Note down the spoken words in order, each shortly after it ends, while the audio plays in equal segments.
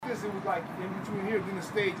because it was like in between here, then the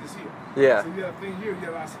stage is here. Yeah. So you had a thing here, you had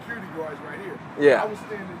a lot of security guards right here. Yeah. I was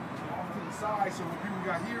standing off to the side, so when people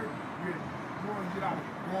got here, you're going to get out.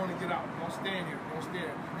 Going to get out. Don't stand here. Don't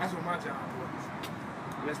stand. That's what my job was.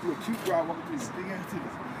 Let's do a cute ride walking through these big ass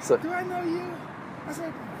tickets. So, do I know you? I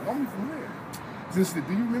said, know me from where? Just do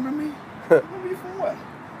you remember me? Remember you from what?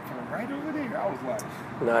 From right over there. I was like,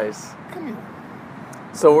 nice. Come here.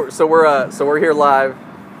 So we're here live.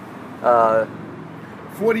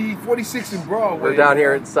 46 in Broadway. We're down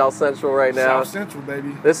here at South Central right now. South Central,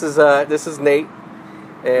 baby. This is Nate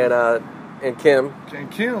and Kim.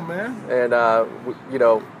 And Kim, man. And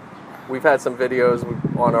we've had some videos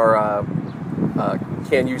on our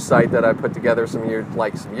Can You site that I put together some years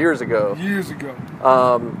ago. Years ago.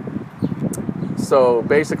 So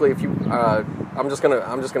basically, if you, I'm just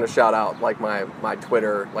gonna shout out like my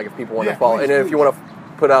Twitter, like if people want to follow, and if you want to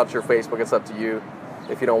put out your Facebook, it's up to you.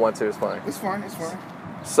 If you don't want to, it's fine. It's fine. It's fine.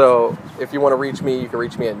 So if you want to reach me, you can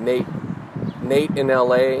reach me at Nate in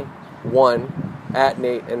LA 1 at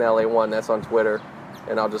Nate in LA 1. That's on Twitter,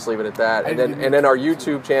 and I'll just leave it at that. And then our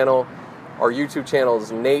YouTube channel. Our YouTube channel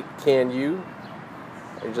is Nate Can You.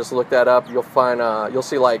 You just look that up. You'll find. You'll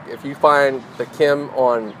see like if you find the Kim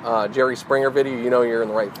on Jerry Springer video, you know you're in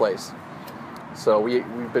the right place. So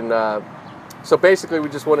we've been. So basically, we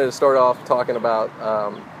just wanted to start off talking about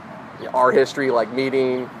our history, like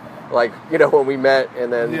meeting, like when we met,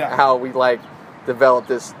 and then how we like developed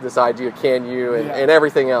this idea, Can You, and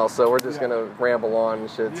everything else. So we're just gonna ramble on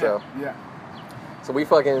and shit. So we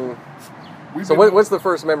fucking. So what's the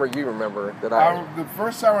first memory you remember that the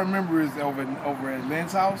first I remember is over at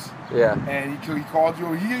Lynn's house. Yeah. And he called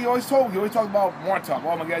you. He always talked about Martop.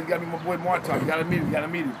 Oh my God, you gotta meet my boy Martop. You gotta meet him. You gotta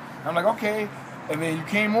meet him. And I'm like, okay. And then you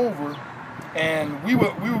came over, and we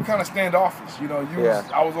were kind of standoffish.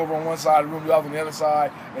 I was over on one side of the room, you was on the other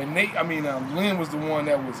side, and Lynn was the one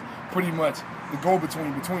that was pretty much the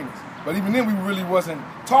go-between between us. But even then, we really wasn't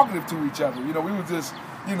talkative to each other. We were just,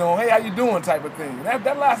 hey, how you doing type of thing. And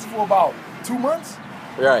that lasted for about 2 months.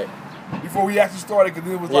 Right. Before we actually started, because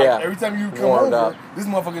it was like every time you come over, this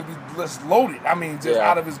motherfucker be just loaded. I mean, just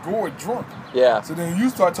out of his gourd, drunk. Yeah. So then you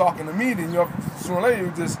start talking to me, then sooner or later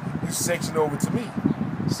you section over to me.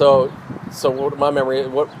 So what my memory,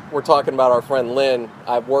 what we're talking about, our friend Lynn.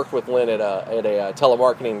 I've worked with Lynn at a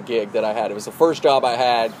telemarketing gig that I had. It was the first job I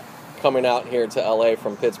had coming out here to LA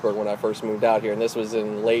from Pittsburgh when I first moved out here, and this was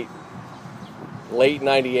in late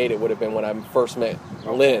 '98. It would have been when I first met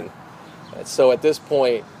Lynn. And so at this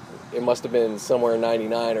point, it must have been somewhere in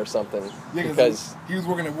 '99 or something. Yeah, because he was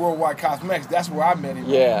working at Worldwide Cosmetics. That's where I met him.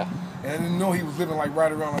 Yeah. And I didn't know he was living like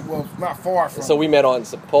right around, not far from. So we met on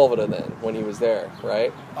Sepulveda then when he was there,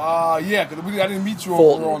 right? Yeah, because I didn't meet you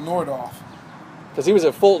Fulton. over on Nordhoff. Because he was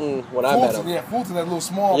at Fulton when I met him. Yeah, Fulton, that little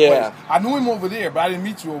small place. I knew him over there, but I didn't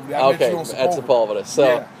meet you over there. I met you on Sepulveda. At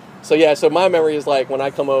Sepulveda. So my memory is like when I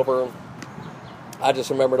come over, I just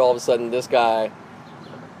remembered all of a sudden this guy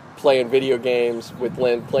playing video games with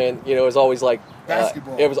Lynn, it was always like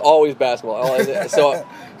basketball. It was always basketball. So,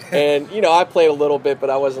 and I played a little bit,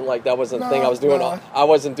 but I wasn't like that wasn't the thing I was doing. I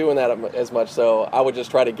wasn't doing that as much, so I would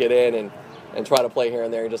just try to get in and try to play here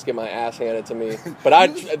and there and just get my ass handed to me. But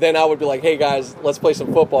I would be like, hey guys, let's play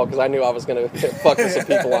some football, because I knew I was gonna fuck with some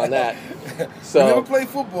people on that. So we never played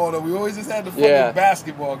football though. We always just had the fucking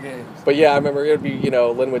basketball games. But I remember it would be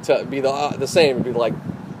Lynn would be the same. It'd be like,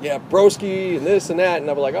 yeah, broski and this and that, and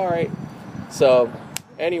I'd be like, all right. So,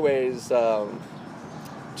 anyways, we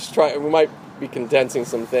might be condensing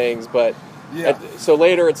some things, but so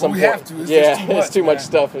later at some point, have to. It's too much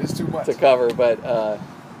stuff to cover. But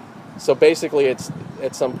so basically, it's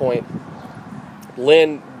at some point,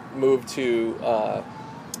 Lynn moved to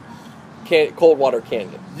Coldwater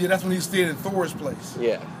Canyon. Yeah, that's when he stayed in Thor's place.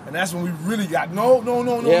 Yeah, and that's when we really got no.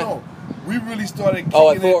 We really started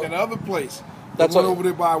kicking it at another place. That's what over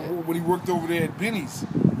there when he worked over there at Benny's.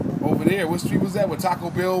 Over there, what street was that? Where Taco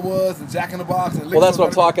Bell was, and Jack in the Box, and that's what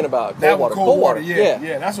I'm talking about. Coldwater. Yeah.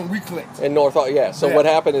 That's when we clicked. In North, So what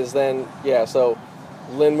happened is then, so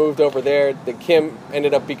Lynn moved over there. The Kim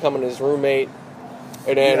ended up becoming his roommate,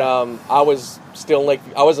 and then I was still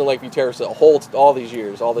I was in Lakeview Terrace all these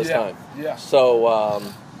years, all this time. Yeah. So,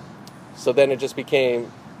 so then it just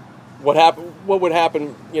became what happened. What would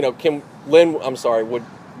happen? Lynn, I'm sorry, would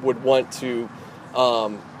want to.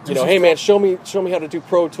 Hey man, show me how to do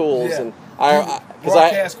Pro Tools, and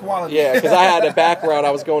broadcast quality. Because I had a background.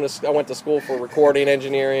 I went to school for recording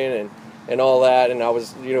engineering and all that, and I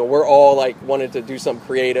was, we're all like wanted to do something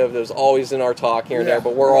creative. That was always in our talk here and there,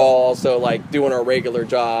 but we're all also like doing our regular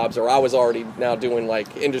jobs, or I was already now doing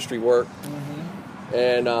like industry work,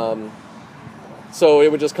 and So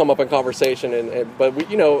it would just come up in conversation, but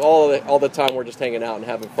we, all the time we're just hanging out and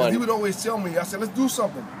having fun. He would always tell me, I said, let's do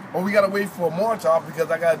something. Or we got to wait for a Montauk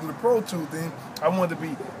because I got to do the Pro Tour thing. I wanted to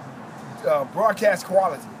be broadcast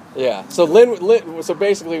quality. Yeah. So so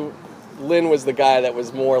basically, Lynn was the guy that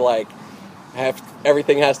was more like,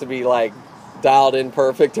 everything has to be like dialed in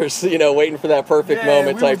perfect, or waiting for that perfect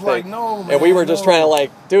moment type thing. Like, no, man, and we were just trying to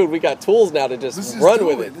like, dude, we got tools now to just run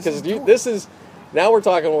with it, because this is now we're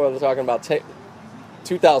talking about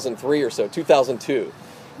 2003 or so, 2002.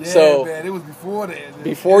 Yeah, so man, it was before that.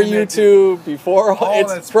 Before YouTube, before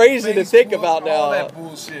it's crazy to think about now. All that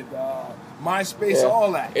bullshit, MySpace,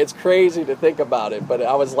 all that. It's crazy to think about it, but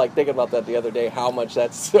I was like thinking about that the other day, how much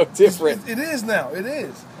that's so different. It is now. It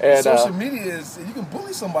is. And social media is, you can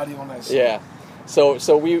bully somebody on that shit. Yeah.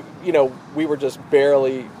 So we, we were just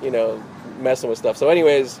barely, messing with stuff. So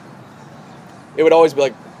anyways, it would always be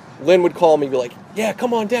like, Lynn would call me, be like, yeah,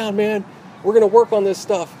 come on down, man. We're going to work on this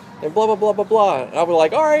stuff. And blah, blah, blah, blah, blah. And I'd be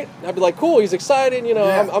like, all right. I'd be like, cool, he's excited,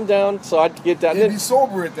 Yeah. I'm down. So I'd get down. He'd be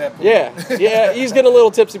sober at that point. Yeah, he's getting a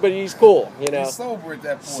little tipsy, but he's cool, He's sober at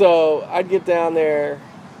that point. So I'd get down there.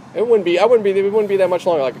 It wouldn't be that much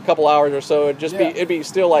longer, like a couple hours or so. It'd be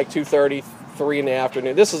still like 2:30, 3 in the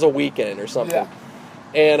afternoon. This is a weekend or something.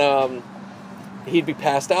 Yeah. And he'd be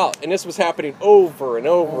passed out. And this was happening over and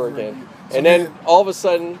over again. And then all of a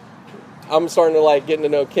sudden, I'm starting to like getting to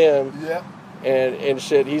know Kim. Yeah. And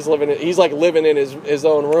shit, he's living in his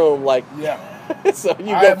own room, like. Yeah. So you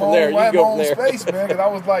go from there. You go from there. Space, man, because I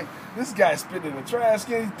was like, this guy's spitting in the trash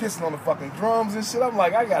can, he's pissing on the fucking drums and shit. I'm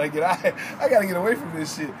like, I gotta get away from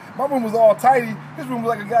this shit. My room was all tidy. His room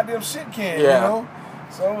was like a goddamn shit can, Yeah.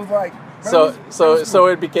 So it was like. So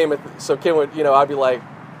it became so Kim would, I'd be like,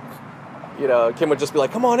 Kim would just be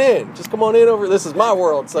like, come on in over. This is my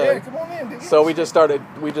world, son. Yeah, come on in. So we just started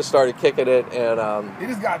kicking it, and it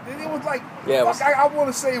was like, yeah, I want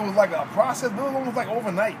to say it was like a process, but it was almost like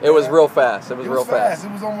overnight. It was real fast. It was real fast.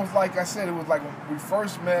 It was almost like I said. It was like when we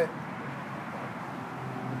first met.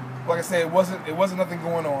 Like I said, it wasn't nothing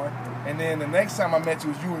going on. And then the next time I met you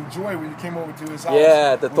was you and Joy when you came over to his house.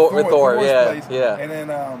 Yeah, with Thor, place. Yeah. And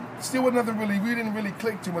then still was nothing really. We didn't really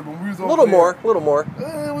click too much, but we was over little there. more.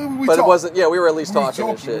 We but talked. it wasn't. Yeah, we were at least talking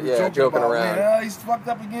and shit. We Yeah, joking around. Man, he's fucked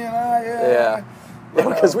up again. Yeah.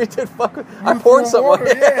 Because we did I poured something on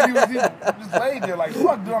him. Yeah, he was just laid there like,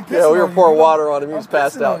 fuck, dude, I'm pissing. Yeah, we were on pouring you, water on him. He was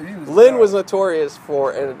passed out. Lynn was notorious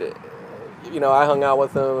for, and I hung out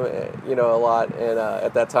with him, a lot, and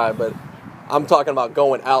at that time. But I'm talking about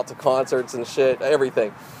going out to concerts and shit,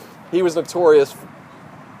 everything. He was notorious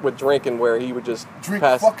with drinking, where he would just drink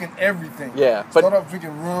fucking everything. Yeah, start off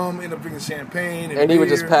drinking rum, end up drinking champagne, and he would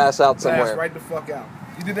just pass out somewhere. Right the fuck out.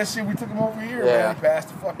 He did that shit. We took him over here, Yeah. man. He passed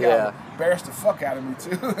the fuck out. Embarrassed the fuck out of me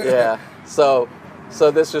too. Yeah. So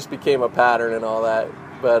this just became a pattern and all that.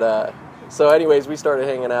 But so anyways, we started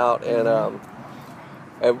hanging out, and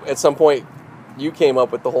at some point, you came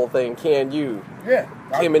up with the whole thing. Can you? Yeah.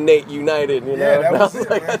 Kim and Nate united. Yeah, that was it,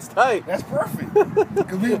 like, man. that's tight. That's perfect.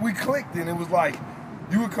 Because we clicked, and it was like,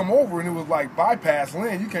 you would come over, and it was like, bypass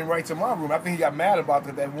Lynn. You came right to my room. I think he got mad about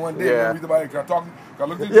that one day. Yeah. Can I talk? Can I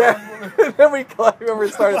look at you? Yeah. Then we remember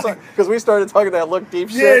started talking, because we started talking that look deep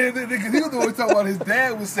shit. Yeah, because he was the one talking about his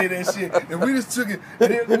dad would say that shit, and we just took it.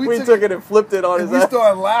 And we took it and flipped it on his ass. We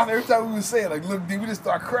started laughing every time we would say it. Like, look, dude, we just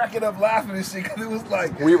started cracking up laughing and shit, because it was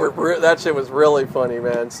like that shit was really funny,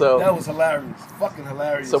 man. So that was hilarious, fucking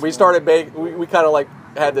hilarious. So we started we kind of like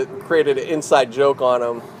had to create an inside joke on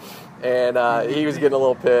him. And he was getting a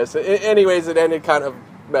little pissed. Anyways, it ended kind of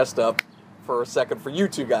messed up for a second for you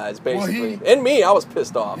two guys, basically. And me, I was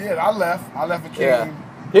pissed off. Yeah, I left and came. Yeah.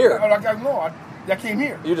 Here. I came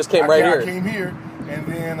here. You just came right here. I came here, and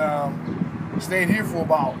then stayed here for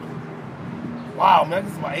about, wow, man,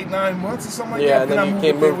 it's about 8-9 months or something like that. Yeah, and then I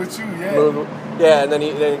you moved with you, yeah. And then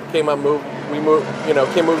he came up, we moved,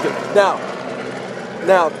 Kim moved it. Now,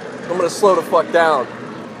 I'm going to slow the fuck down.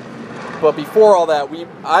 But before all that,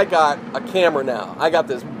 I got a camera now. I got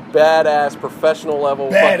this badass professional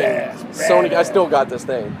level fucking Sony. I still got this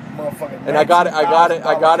thing, and I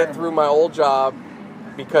got it through my old job,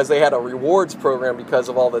 because they had a rewards program because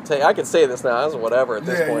of all the tape. I can say this now. That's whatever at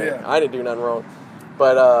this point. Yeah. I didn't do nothing wrong,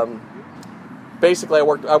 but basically, I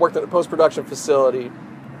worked at a post-production facility,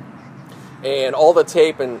 and all the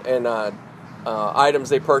tape and items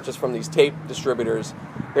they purchased from these tape distributors,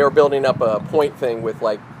 they were building up a point thing with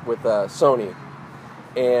Sony,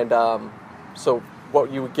 and so what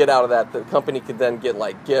you would get out of that, the company could then get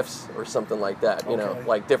like gifts or something like that,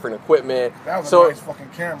 like different equipment. That was a nice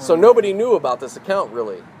fucking camera. So nobody knew about this account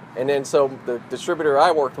really, and then so the distributor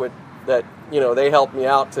I worked with, that they helped me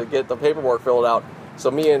out to get the paperwork filled out, So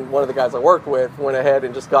me and one of the guys I worked with went ahead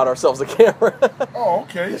and just got ourselves a camera. Oh,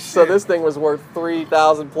 okay. So this thing was worth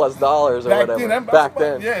 $3,000+ or whatever. Back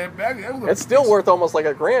then. Yeah, back then. It's still worth almost like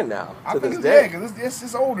 $1,000 now I to think this day. Yeah, because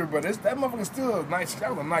it's older, but that motherfucker's still a nice. That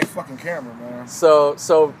was a nice fucking camera, man. So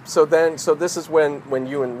this is when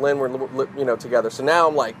you and Lynn were together. So now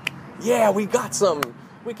I'm like, yeah, we got something.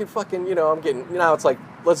 We can fucking I'm getting now. It's like,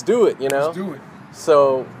 let's do it. Let's do it.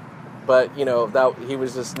 So. But that he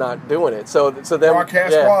was just not doing it. So then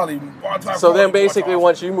broadcast quality. So then basically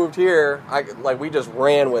once you moved here, we just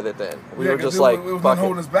ran with it. Then we were just like, it was not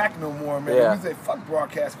holding us back no more, man. Yeah. We said fuck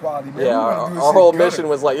broadcast quality, man. Yeah, our whole mission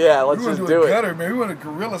was like, let's just do it. Gutter, man. We want a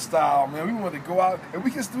guerrilla style, man. We want to go out, and we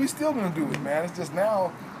still gonna do it, man. It's just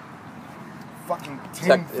now, fucking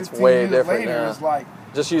 10, 15 way years different later, now. it's like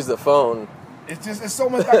just use the phone. It's so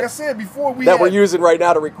much, like I said before, we're using right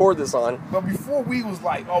now to record this on. But before we was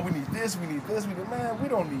like, oh, we need this, man, we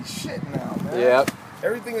don't need shit now, man. Yep.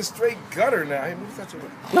 Everything is straight gutter now. Hey, what's that?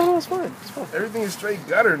 No, it's fine. It's fine. Everything is straight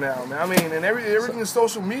gutter now, man. I mean, and everything is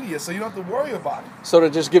social media, so you don't have to worry about it. So to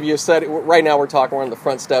just give you a set, right now we're on the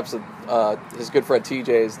front steps of his good friend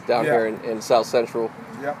TJ's down here in South Central.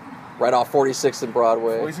 Yep. Right off 46th and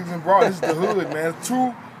Broadway. 46th and Broadway. This is the hood, man.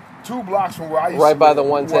 Two blocks from where I used to right by live, the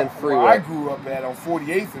 110 freeway. Where I grew up at on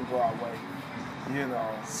 48th and Broadway.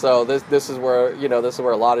 So this is where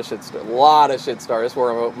a lot of shit started. This is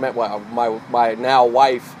where I met my now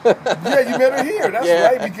wife. Yeah, you met her here.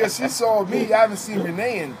 That's right, because she saw me. I haven't seen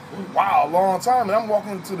Renee in a long time, and I'm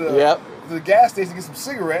walking to the gas station to get some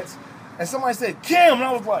cigarettes, and somebody said Kim, and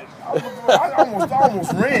I was like, I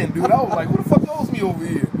almost ran, dude. I was like, who the fuck knows me over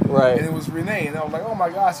here? Right. And it was Renee, and I was like, oh my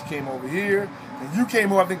gosh, she came over here. And you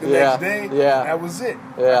came over, I think, the next day. Yeah. That was it.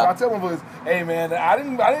 Yeah. I tell motherfuckers, hey man, I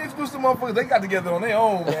didn't introduce the motherfuckers. They got together on their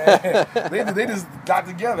own, man. they just got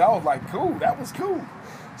together. I was like, cool. That was cool.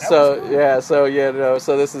 So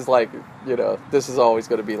this is like, this is always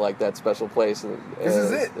going to be like that special place. And, this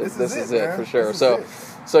is it. This is it man. for sure.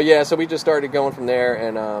 So we just started going from there,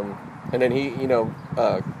 and then he,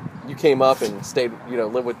 you came up and stayed,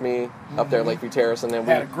 lived with me up there at Lakeview Terrace, and then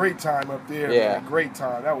we had a great time up there. Yeah, man, a great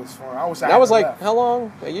time. That was fun. That was like how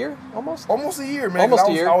long? A year? Almost a year, man. Almost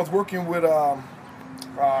a year. I was working with UPS.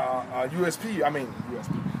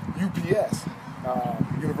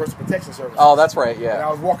 Universal Protection Service. Oh, that's right. Yeah. And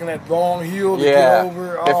I was walking that long hill to get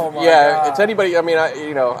over. Oh my God. It's anybody. I mean,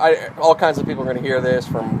 all kinds of people are going to hear this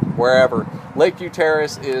from wherever. Lakeview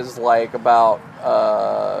Terrace is like about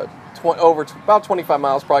about 25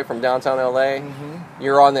 miles probably from downtown LA. Mm-hmm.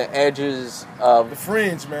 You're on the edges of the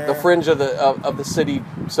fringe, man. The fringe of the city,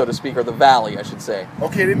 so to speak, or the valley, I should say.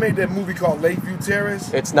 Okay, they made that movie called Lakeview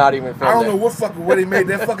Terrace. It's not even filmed. I don't know where they made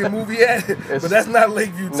that fucking movie at, but that's not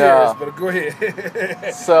Lakeview Terrace. But go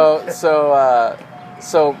ahead. So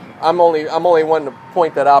I'm only wanting to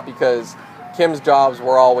point that out because Kim's jobs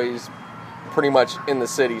were always pretty much in the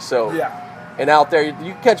city. So yeah. And out there,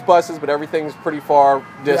 you catch buses, but everything's pretty far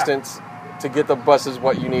distance to get the buses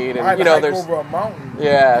what you need. And I had to hike over a mountain.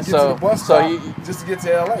 Yeah, to get to the bus stop just to get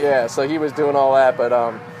to LA. Yeah, so he was doing all that, but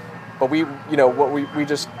we, we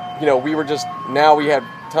just, we were just, now we had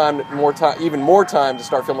even more time to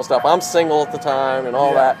start filming stuff. I'm single at the time and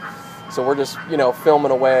all that, so we're just,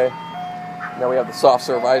 filming away. Now we have the soft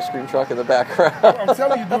serve ice cream truck in the background. I'm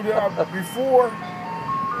telling you, dude, before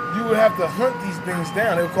you would have to hunt these things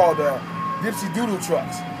down. They were called Dipsy Doodle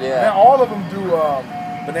trucks. Yeah. Now all of them do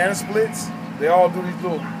banana splits. They all do these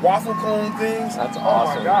little waffle cone things. That's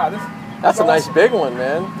awesome. Oh my God, that's a nice big one,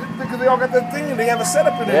 man. Because they all got that thing and they have a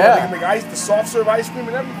setup in there. Yeah. They can make the soft serve ice cream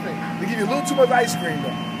and everything. They give you a little too much ice cream though.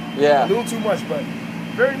 Yeah. A little too much, but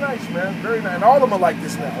very nice, man. Very nice. And all of them are like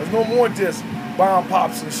this now. There's no more just bomb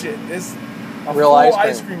pops and shit. It's a real full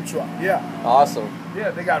ice cream truck. Yeah. Awesome. Yeah,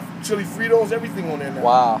 they got chili Fritos, everything on there now.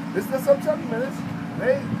 Wow. This is what I'm telling you,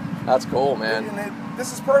 man. That's cool, man.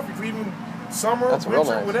 This is perfect for even summer, winter, real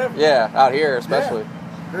nice. whatever. Yeah, out here especially.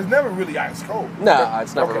 Yeah. There's never really ice cold. No,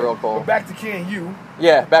 it's never real cold. But back to CanU.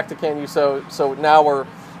 Yeah, back to CanU. So now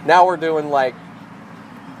we're doing like.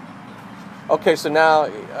 Okay, so now,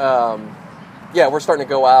 we're starting to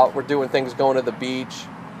go out. We're doing things, going to the beach.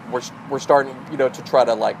 We're starting, to try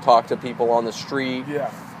to like talk to people on the street.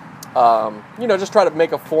 Yeah. Just try to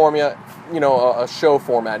make a format, a show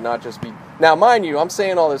format, not just be. Now, mind you, I'm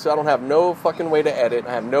saying all this. I don't have no fucking way to edit.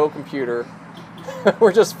 I have no computer.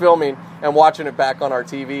 We're just filming and watching it back on our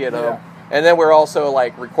TV at home. And then we're also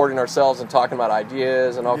like recording ourselves and talking about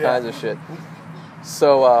ideas and all kinds of shit.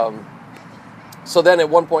 So then at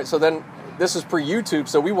one point, this is pre-YouTube,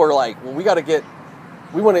 so we were like, well, we got to get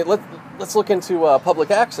we want to let's look into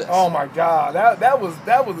public access. Oh my God, that was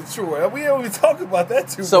a chore. We already talked about that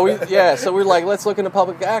too. So we're like, let's look into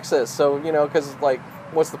public access. So because like,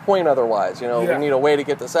 what's the point otherwise? We need a way to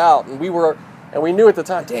get this out, and we knew at the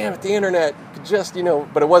time, damn it, the internet could just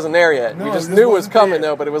but it wasn't there yet. No, we just knew it was coming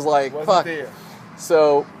though, but it was like fuck. There.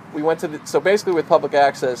 So we went to so basically with public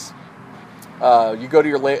access, you go to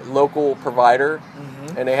your local provider,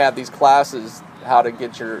 and they have these classes how to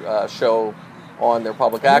get your show on their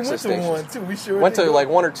public access stations. We went to one too. We sure went to like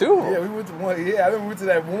one or two. Yeah, we went to one. Yeah, I remember we went to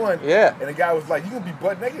that one. Yeah. And the guy was like, "You can be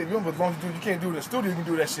butt naked. You as long as you can't do it in the studio, you can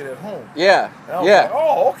do that shit at home." Yeah. And I was like,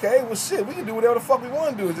 "Oh, okay. Well, shit, we can do whatever the fuck we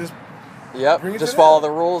want to do. Just just follow the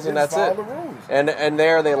rules, and that's it. Follow the rules. And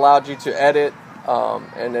there they allowed you to edit,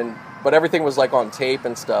 but everything was like on tape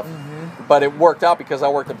and stuff. Mm-hmm. But it worked out because I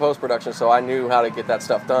worked in post production, so I knew how to get that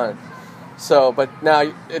stuff done. So, but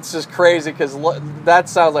now it's just crazy because that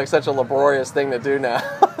sounds like such a laborious thing to do now.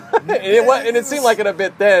 it seemed like it a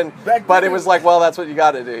bit then, but it was like, well, that's what you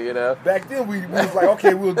got to do, Back then we was like,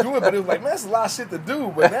 okay, we'll do it, but it was like, man, that's a lot of shit to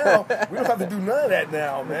do. But now we don't have to do none of that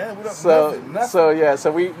now, man. We don't nothing.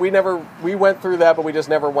 So we went through that, but we just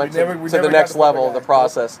never went to the next level of the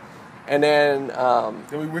process. And then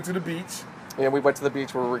we went to the beach. Yeah, we went to the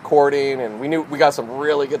beach. We were recording, and we knew we got some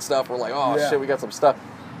really good stuff. We're like, oh shit, we got some stuff.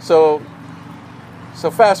 So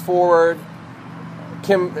fast forward,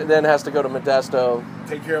 Kim then has to go to Modesto.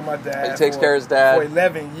 Take care of my dad. He takes care of his dad. For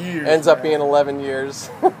 11 years. Ends up being 11 years.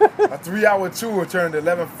 A 3-hour tour turned to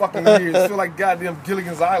 11 fucking years. I feel like goddamn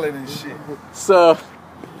Gilligan's Island and shit. So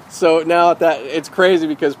now it's crazy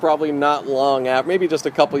because probably not long after, maybe just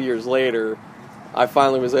a couple years later, I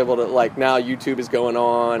finally was able to, like, now YouTube is going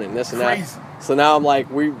on and this and that. So now I'm like,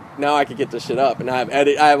 now I can get this shit up, and I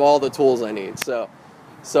have all the tools I need.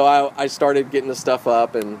 So I started getting the stuff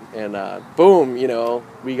up, and boom,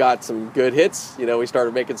 we got some good hits. We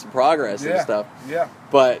started making some progress and stuff. Yeah.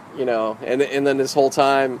 But and then this whole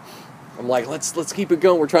time, I'm like, let's keep it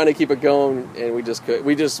going. We're trying to keep it going, and we just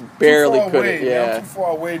barely couldn't. Yeah. Too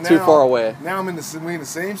far away. Too far away. Now we're in the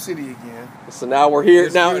same city again. So now we're here.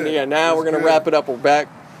 It's now good. Now we're gonna wrap it up. We're back.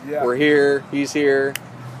 Yeah. We're here. He's here.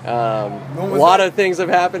 A lot of things have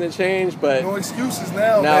happened and changed, but no excuses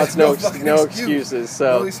now. Now man. it's no excuses.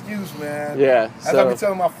 So no excuse, man. Yeah. As I be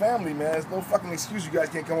telling my family, man, it's no fucking excuse. You guys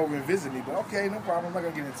can't come over and visit me. But okay, no problem. I'm not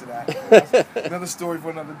gonna get into that. Another story for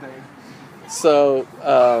another day. So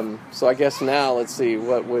I guess now let's see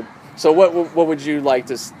what would you like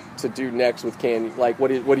to do next with Can? Like what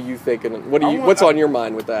are you thinking? What's on your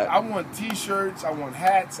mind with that? I want T-shirts. I want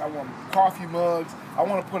hats. I want coffee mugs. I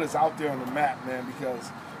want to put us out there on the map, man, because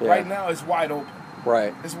right now it's wide open.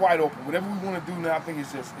 Right. It's wide open. Whatever we want to do now, I think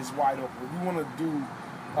it's wide open. If we want to do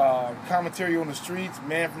commentary on the streets,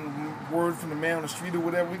 word from the man on the street or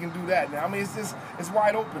whatever, we can do that now. I mean, it's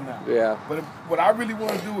wide open now. Yeah. But what I really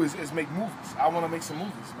want to do is make movies. I want to make some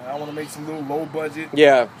movies, man. I want to make some little low budget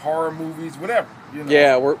horror movies, whatever.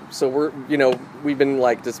 Yeah, we've been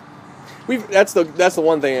like this. That's the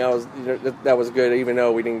one thing that was good, even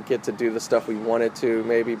though we didn't get to do the stuff we wanted to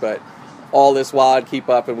maybe, but all this while I'd keep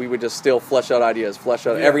up, and we would just still flesh out ideas,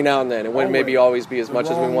 every now and then. It wouldn't maybe always be as much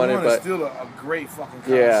as we wanted, but still a great fucking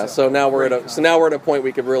concept. Yeah. So now we're at a point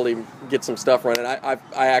we could really get some stuff running. I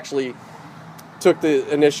actually took the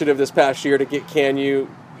initiative this past year to get Can You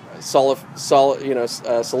solidified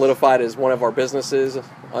as one of our businesses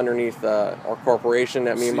underneath our corporation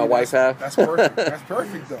that me and my wife have. That's perfect. That's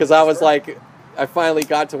perfect. Because I was like, I finally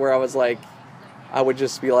got to where I was like, I would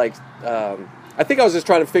just be like. I think I was just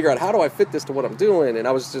trying to figure out how do I fit this to what I'm doing, and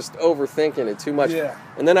I was just overthinking it too much. Yeah.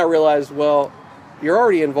 And then I realized, well, you're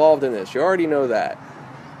already involved in this. You already know that.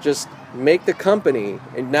 Just make the company,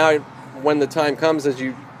 and now when the time comes as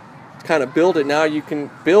you kind of build it, now you can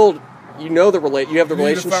build. You have the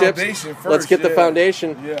relationships. Let's get the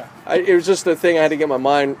foundation. Yeah. It was just a thing I had to get my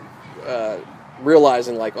mind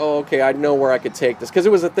realizing, like, oh, okay, I know where I could take this, because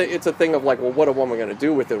it's a thing of like, well, what am I going to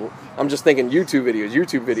do with it? I'm just thinking YouTube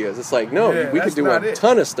videos. It's like, no, we could do a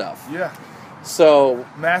ton of stuff. Yeah. So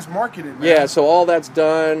mass market it, man. Yeah. So all that's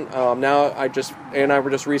done. Now I just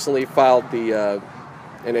recently filed the,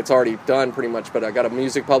 and it's already done pretty much. But I got a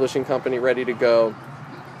music publishing company ready to go.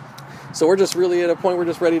 So we're just really at a point we're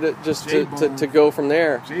just ready to to go from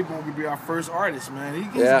there. J-Bone could be our first artist, man.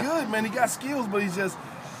 He's good, man. He got skills, but he's just.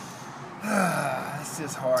 It's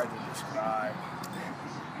just hard to describe.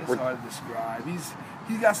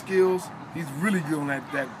 He's got skills. He's really good on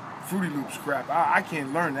that Fruity Loops crap. I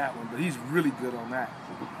can't learn that one, but he's really good on that.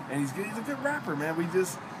 And he's a good rapper, man. We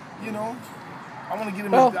just, I want to get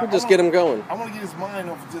him. Get him going. I want to get his mind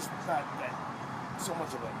off just not that so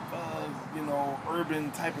much of a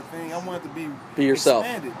urban type of thing. I want it to be yourself.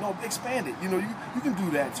 Expanded. No, expanded. You know, you can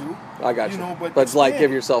do that too. I got you. Know, but it's like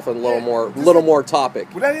give yourself a little more topic.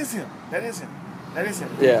 Well, that is him. That is him.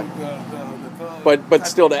 Yeah. But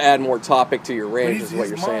still to add more topic to your range is what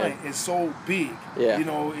you're saying. His mind is so big. Yeah. You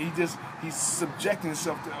know, he's subjecting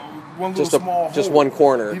himself to one little small hole. Just one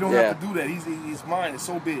corner. He don't have to do that. His mind is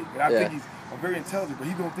so big. And I think he's very intelligent, but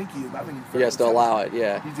he don't think he is. I think he has to allow it.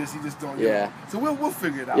 Yeah. He just don't. Yeah. Know. So we'll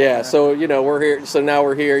figure it out. Yeah. Man. So we're here. So now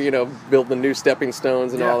we're here. Building new stepping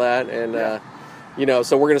stones and all that, and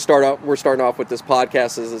so we're starting off with this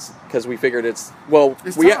podcast because we figured it's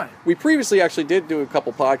time. We previously actually did do a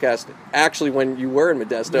couple podcasts actually when you were in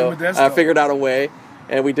Modesto. I figured out a way,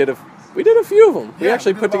 and we did a few of them. We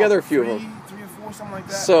actually put together a few of them. 3 or 4, something like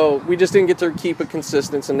that. So we just didn't get to keep it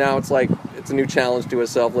consistent, and now it's like it's a new challenge to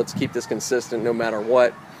ourselves. Let's keep this consistent no matter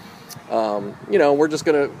what. We're just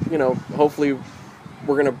gonna hopefully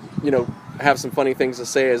we're gonna have some funny things to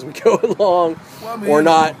say as we go along, or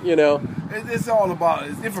not. It's all about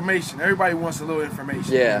information. Everybody wants a little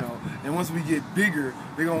information. Yeah. And once we get bigger,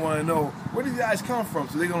 they're gonna want to know where these guys come from.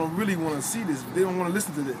 So they're gonna really want to see this. They don't want to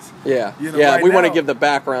listen to this. Yeah. Right we now, want to give the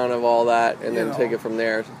background of all that and then take it from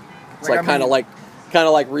there. It's kind of like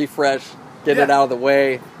refresh, get it out of the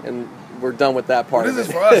way, and we're done with that part. Well, this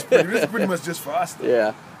is for us. This is pretty much just for us. Though.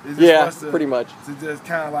 Yeah. Pretty much. To just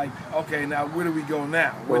kind of like, okay, now where do we go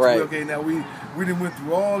now? Right. Now we done went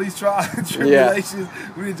through all these trials and tribulations.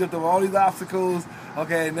 We done jumped over all these obstacles.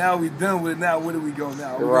 Okay, now we done with it. Now where do we go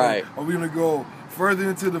now? Are we gonna go further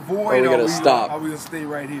into the void? Or are we gonna stop? Are we gonna stay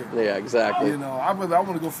right here? Yeah, exactly. I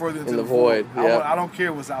want to go further into the void. I don't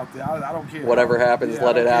care what's out there. I don't care. Whatever happens,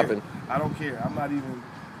 let it happen. I don't care. I'm not even.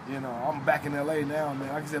 I'm back in LA now, man.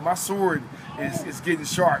 Like I said, my sword is getting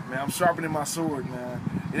sharp, man. I'm sharpening my sword, man.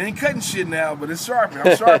 It ain't cutting shit now, but it's sharpening.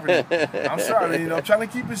 I'm sharpening. I'm trying to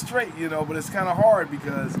keep it straight, but it's kind of hard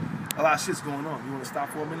because a lot of shit's going on. You want to stop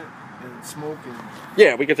for a minute and smoke and...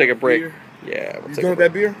 Yeah, we can take a break. Beer? Yeah. You done with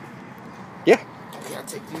that beer? Yeah. Okay, I'll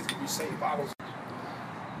take these. Give me same bottles.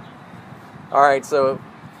 All right, so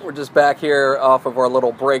we're just back here off of our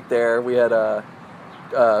little break there. We had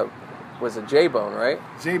was it J-Bone, right?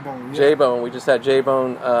 J-Bone, yeah. J-Bone. We just had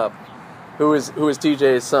J-Bone, who is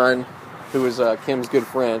TJ's son, who is Kim's good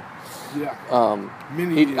friend. Yeah.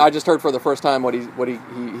 I just heard for the first time what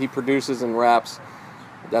he produces and raps.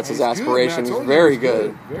 That's his aspiration. He's very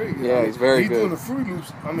good. Very good. Yeah, he's very good. He's doing the Fruity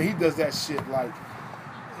Loops. He does that shit like.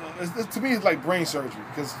 To me, it's like brain surgery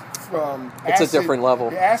because it's a different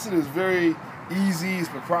level. The acid is very easy. It's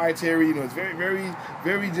proprietary. It's very, very,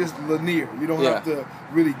 very just linear. You don't have to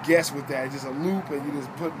really guess with that. It's just a loop, and you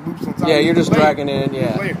just put loops on top. Yeah, you're just dragging in.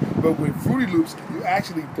 Yeah. But with Fruity Loops, you're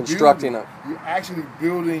actually constructing it. You're actually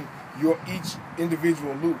building each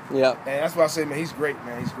individual loop. Yeah. And that's why I say, man, he's great,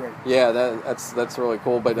 man. He's great. Yeah, that's really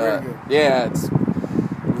cool. But it's.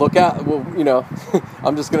 Look out! Well,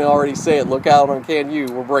 I'm just gonna already say it. Look out on Can You.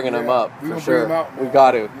 We're bringing them up for sure. Bring 'em out, we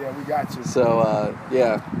got to. Yeah, we got you. So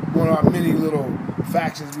one of our many little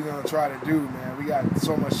factions we're gonna try to do, man. We got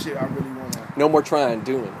so much shit I really wanna. No more trying,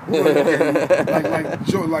 doing. like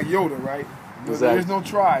Yoda, right? Exactly. There's no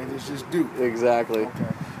try. It's just do. Exactly.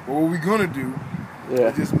 Okay. Well, what we're gonna do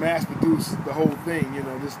is just mass produce the whole thing.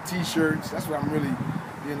 Just T-shirts. That's what I'm really.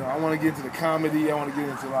 I want to get into the comedy. I want to get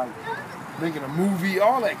into making a movie,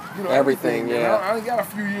 all that, everything. Yeah. I only got a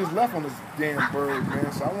few years left on this damn bird,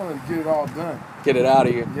 man. So I want to get it all done. Get it out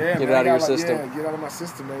of you. Yeah, get it out of your system. Yeah, get out of my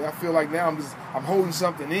system, man. I feel like now I'm holding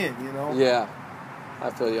something in, Yeah, I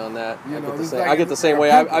feel you on that. I get the same way.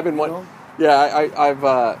 I've been one. Yeah, I've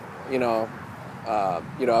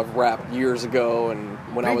rapped years ago, and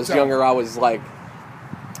when I was younger, I was like,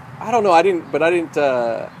 I don't know, I didn't.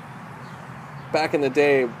 Back in the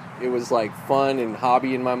day, it was like fun and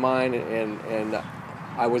hobby in my mind, and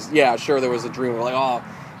I was sure there was a dream like,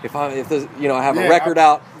 if this, I have a record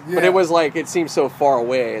out, but it was like it seemed so far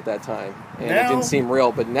away at that time, and it didn't seem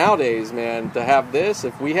real. But nowadays, man, to have this,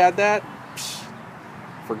 if we had that,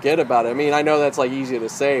 forget about it. I know that's like easy to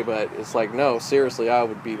say, but it's like, no, seriously, I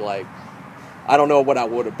would be like, I don't know what I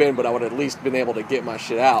would have been, but I would have at least been able to get my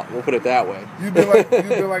shit out. We'll put it that way. You'd be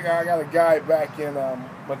like I got a guy back in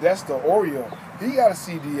Modesto, Oreo. He got a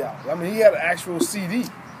CD out. He had an actual CD.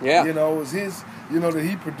 Yeah. It was his, that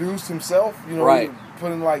he produced himself. Right. He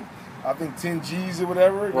put in like, I think 10 G's or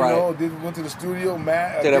whatever. Right. Went to the studio.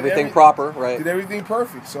 Did everything proper, right? Did everything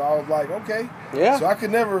perfect. So I was like, okay. Yeah. So I could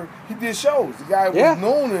never. He did shows. The guy was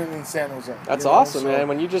known in San Jose. That's awesome, man.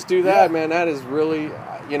 When you just do that, man, that is really,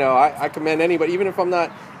 I commend anybody, even if I'm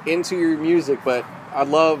not into your music, but I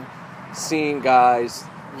love seeing guys,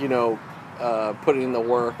 putting in the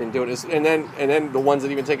work and doing this, and then the ones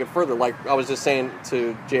that even take it further. Like I was just saying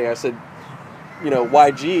to Jay, I said,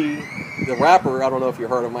 YG, the rapper. I don't know if you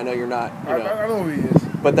heard of him. I know you're not. I know who he is.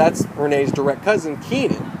 But that's Renee's direct cousin,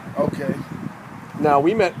 Keenan. Okay. Now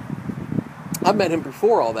I met him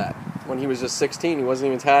before all that. When he was just 16, he wasn't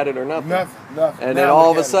even tatted or nothing. Nothing. And then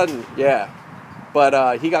all of a sudden, yeah.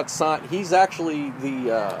 But he got signed. He's actually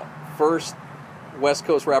the first West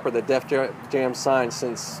Coast rapper that Def Jam signed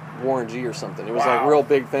since Warren G or something. It was like a real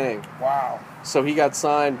big thing. Wow. So he got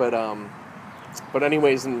signed, but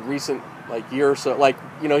anyways, in recent year or so,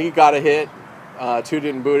 he got a hit. Two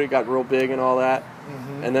Didn't Boot It, got real big and all that,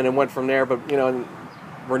 and then it went from there. But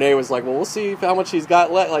Renee was like, well, we'll see how much he's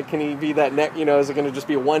got left. Like, can he be that neck? Is it going to just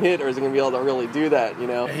be a one hit, or is he going to be able to really do that?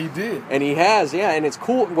 And he did. And he has, yeah. And it's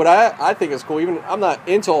cool. What I think is cool, even I'm not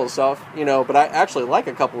into all the stuff, but I actually like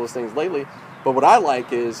a couple of those things lately. But what I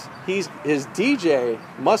like is his DJ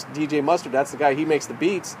Mustard. That's the guy. He makes the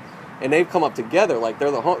beats, and they've come up together. Like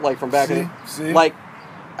they're from back in. See? Like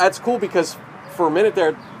that's cool because for a minute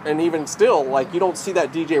there, and even still, you don't see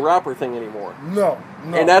that DJ rapper thing anymore. No.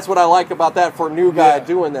 And that's what I like about that for a new guy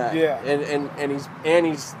doing that. Yeah. And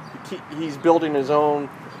he's building his own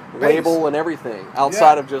label and everything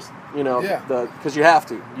outside of just because you have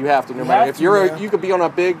to no matter if you could be on a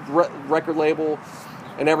big record label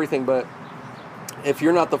and everything, but if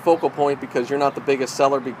you're not the focal point because you're not the biggest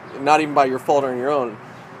seller, not even by your fault or on your own,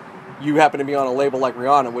 you happen to be on a label like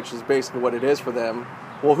Rihanna, which is basically what it is for them.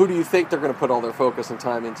 Well, who do you think they're going to put all their focus and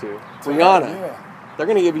time into? Rihanna. Yeah. They're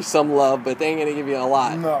going to give you some love, but they ain't going to give you a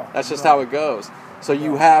lot. No. That's just how it goes. So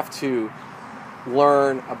you have to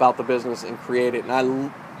learn about the business and create it. And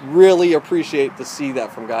I really appreciate to see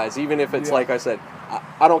that from guys, even if it's like I said,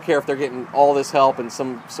 I don't care if they're getting all this help and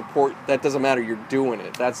some support. That doesn't matter. You're doing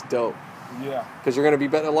it. That's dope. Yeah. Because you're going to be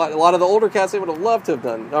better. A lot of the older cats, they would have loved to have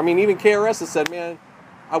done. I mean, even KRS has said, man,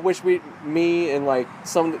 I wish me and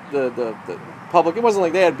the public, it wasn't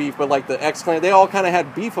like they had beef, but the X-Clan, they all kind of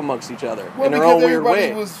had beef amongst each other in their own weird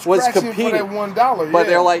way. Was competing for that $1. But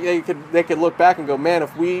they're like, they could look back and go, man,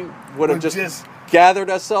 if we would have just gathered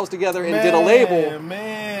ourselves together and did a label,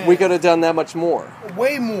 we could have done that much more.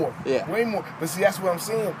 Way more. Yeah. Way more. But see, that's what I'm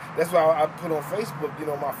saying. That's why I put on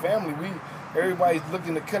Facebook, my family, everybody's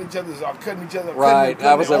looking to cut each other, cutting each other. Right.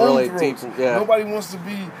 That was a really deep, Nobody wants to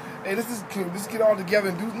be, hey, let's get all together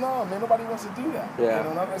and do, no, man, nobody wants to do that. Yeah.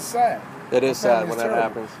 That's sad. It is sad when that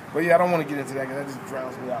happens. But yeah, I don't want to get into that because that just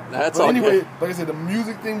drowns me out. That's but all anyway, good. like I said, the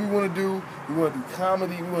music thing we want to do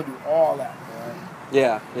comedy, we want to do all that,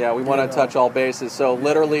 man. Yeah, we want to touch all bases. So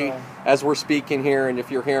literally, as we're speaking here, and if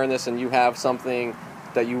you're hearing this and you have something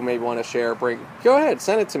that you may want to share, go ahead,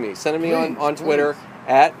 send it to me. Send it me on Twitter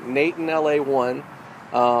at NateNLA1,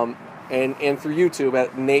 and through YouTube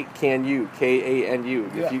at Nate Can You,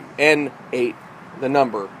 KANU. If you N8, the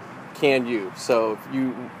number. Can you? So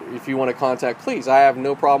if you want to contact, please. I have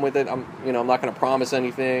no problem with it. I'm not going to promise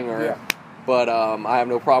anything, but I have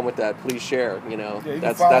no problem with that. Please share.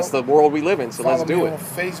 That's the world we live in. So let's do it. On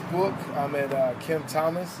Facebook, I'm at Kim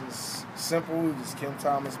Thomas. It's simple. It's Kim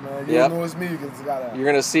Thomas, man. You don't know it's me because it's got You're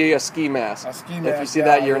going to see a ski mask. A ski mask. If you see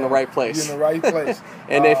that, you're in the right place. You're in the right place.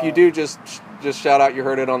 And if you do, just shout out you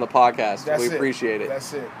heard it on the podcast. We appreciate it.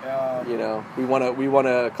 That's it. We want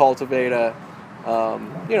to cultivate a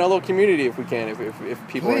little community if we can, if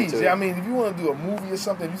people are into it. I mean, if you want to do a movie or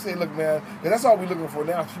something, if you say, look, man, because that's all we're looking for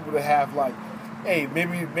now, is people to have hey,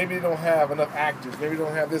 maybe they don't have enough actors, maybe they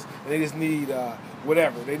don't have this, and they just need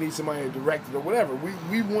whatever. They need somebody to direct it or whatever.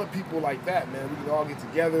 We want people like that, man. We can all get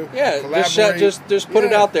together. Yeah, just put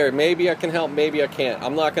it out there. Maybe I can help, maybe I can't.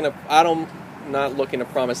 I'm not looking to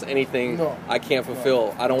promise anything I can't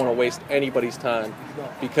fulfill. I don't want to waste anybody's time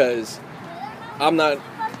because I'm not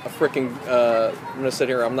a freaking I'm gonna sit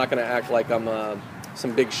here. I'm not gonna act like I'm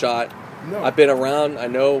some big shot. No. I've been around. I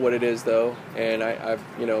know what it is though, and I've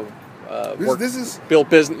built business.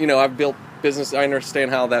 I've built business. I understand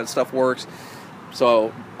how that stuff works.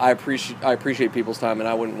 So I appreciate people's time, and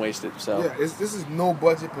I wouldn't waste it. So this is no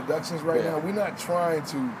budget productions right now. We're not trying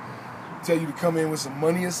to tell you to come in with some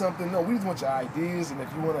money or something. No, we just want your ideas, and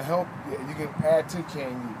if you want to help, you can add to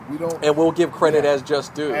Can You. We don't, and we'll give credit as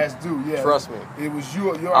just due. As due, yeah. Trust me. It was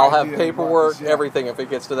your I'll idea have paperwork, everything if it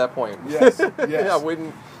gets to that point. Yes. I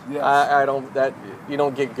wouldn't. Yes. I don't. That you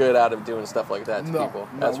don't get good out of doing stuff like that to people.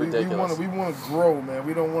 That's ridiculous. We want to grow, man.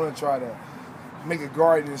 We don't want to try to make a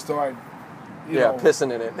garden and start.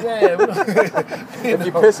 Pissing in it. Yeah. If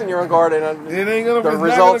you piss in your own garden, it ain't gonna. The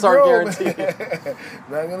results aren't guaranteed.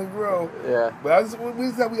 Not gonna grow. Yeah. But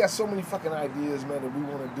we got so many fucking ideas, man, that we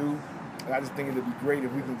want to do, and I just think it'd be great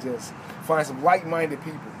if we could just find some like-minded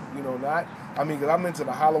people. You know, not. I mean, because I'm into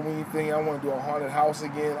the Halloween thing. I want to do a haunted house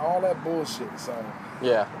again. All that bullshit. So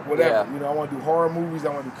yeah, whatever. Yeah. You know, I want to do horror movies. I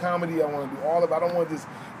want to do comedy. I want to do all of it. I don't want this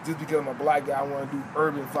just because I'm a black guy. I want to do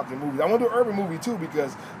urban fucking movies. I want to do an urban movie too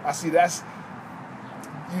because I see that's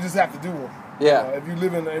you just have to do one. Yeah. You know, if you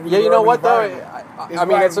live in you know what though? I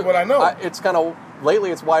mean, that's what I know. It's kind of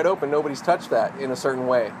lately. It's wide open. Nobody's touched that in a certain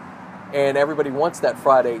way, and everybody wants that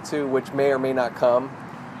Friday too, which may or may not come.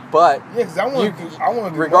 But yeah, because I want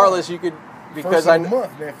to do regardless, you could. Because first of the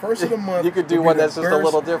month, man. First of the month. You could do one that's just a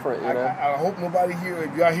little different, you know? I hope nobody here,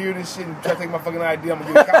 if y'all hear this shit and try to take my fucking idea, I'm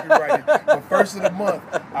going to get it copyrighted. But first of the month.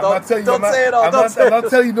 I'm not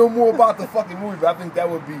telling you no more about the fucking movie, but I think that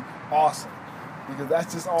would be awesome. Because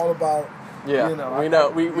that's just all about, yeah, you know.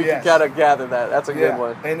 We yes. Gotta gather that. That's a good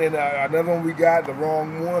one. And then another one we got, The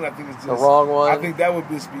Wrong One. I think it's just. The Wrong One. I think that would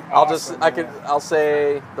just be awesome. I'll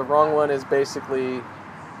say The Wrong One is basically,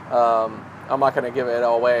 I'm not going to give it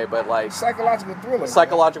all away, but like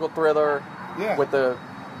psychological thriller, yeah. With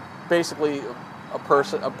basically a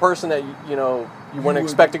person that you wouldn't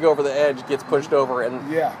expect to go over the edge gets pushed over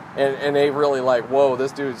and they really like, whoa,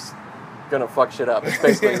 this dude's gonna fuck shit up. It's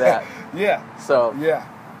basically that. Yeah. So yeah,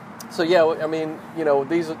 I mean,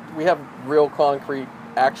 we have real concrete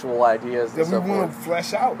actual ideas that we want to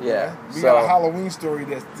flesh out. Yeah. Man. We got a Halloween story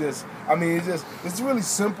that's just, I mean, it's really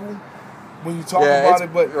simple. When you talk about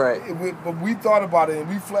it, but we thought about it and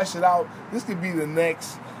we fleshed it out. This could be the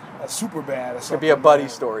next Superbad or something. Could be a buddy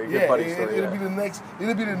story. It'll be the next.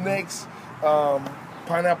 It'll be the next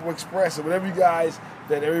Pineapple Express or whatever you guys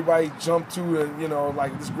that everybody jumped to, and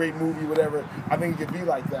like this great movie, whatever. I think it could be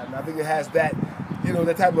like that, and I think it has that,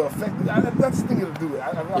 that type of effect. That's the thing it'll do it.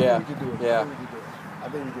 I think we can do it. Yeah. I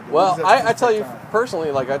think we can do it. Well, I tell you personally,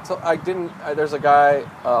 like there's a guy,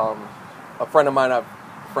 a friend of mine.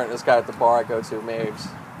 This guy at the bar I go to, Maves,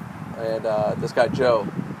 and this guy Joe,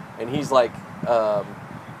 and he's like a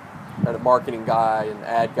marketing guy and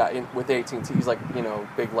ad guy with AT&T. He's like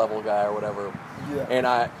big level guy or whatever. Yeah.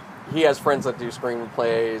 And he has friends that do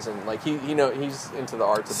screenplays and like he's into the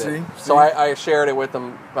arts a bit. See? So I shared it with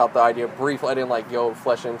him about the idea briefly. I didn't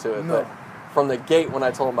flesh into it, no. But from the gate when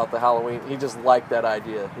I told him about the Halloween, he just liked that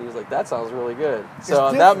idea. He was like, "That sounds really good."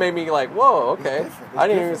 So that made me like, "Whoa, okay." I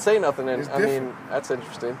didn't even say nothing, and I mean, that's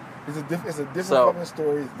interesting. It's a different fucking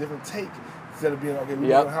story. It's a different take. Instead of being we're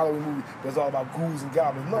doing a Halloween movie that's all about ghouls and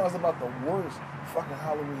goblins. No, it's about the worst fucking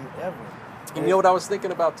Halloween ever. And you know what I was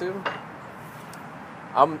thinking about too?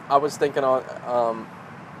 I was thinking on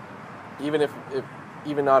even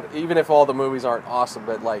if all the movies aren't awesome,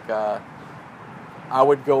 but like. I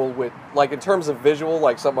would go with, like, in terms of visual,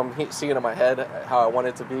 like something I'm seeing in my head, how I want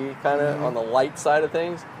it to be, kind of on the light side of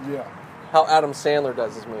things. Yeah. How Adam Sandler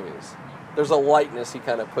does his movies. There's a lightness he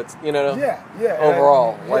kind of puts, Yeah.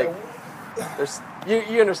 Overall, there's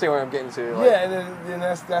you understand where I'm getting to. Like, yeah, and then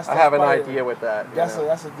that's. I have an idea with that. That's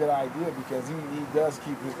a good idea because he does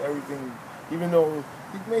keep everything, even though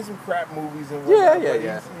he made some crap movies and whatnot.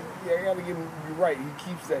 Yeah. I gotta give him. You're right. He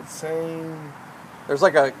keeps that same. There's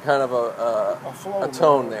like a kind of a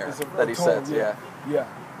tone there that he sets, yeah.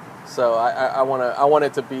 So I want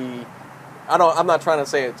it to be. I'm not trying to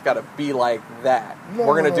say it's got to be like that.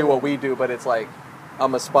 We're gonna do what we do, but it's like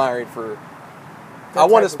I'm aspiring for. I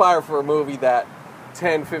want to aspire for a movie that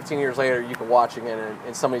 10, 15 years later you can watch again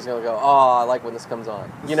and somebody's gonna go, oh, I like when this comes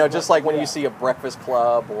on. Just like when you see a Breakfast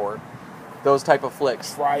Club or those type of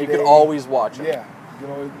flicks, Friday, you can always watch them. Yeah,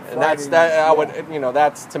 and that's that. I would,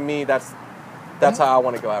 that's to me that's how I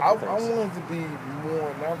want to go after things. I want it to be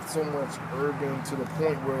more, not so much urban to the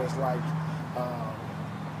point where it's like,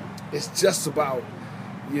 it's just about,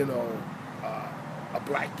 a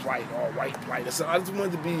black plight or a white plight or something. I just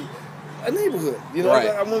want it to be a neighborhood. Right.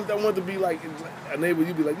 I want it to be like a neighborhood.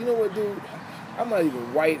 You'd be like, you know what, dude? I'm not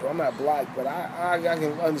even white or I'm not black, but I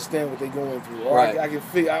can understand what they're going through. Or I can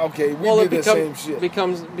figure, okay, we did the same shit.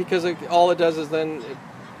 Because all it does is then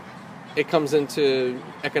it comes into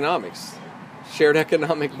economics. Shared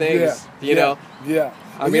economic things, you know. Yeah.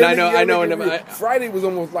 I mean, I know. Friday was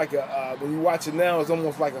almost like when you watch it now, it's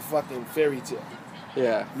almost like a fucking fairy tale.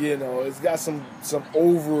 Yeah. It's got some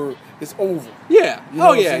over. It's over. Yeah.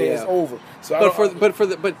 It's over. So,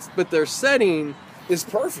 but their setting. It's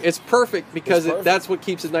perfect. It's perfect because that's what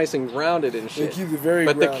keeps it nice and grounded and shit. It keeps it very.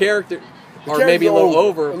 But grounded. The character are maybe a little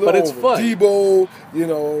over, but it's fun. Debo,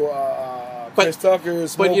 Chris Tucker,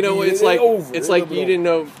 Smokey, but it's like over. It's like you didn't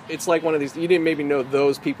know. It's like one of these. You didn't maybe know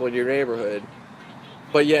those people in your neighborhood,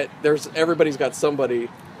 but yet everybody's got somebody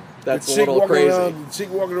that's a little crazy. The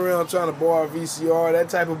chick walking around trying to borrow a VCR, that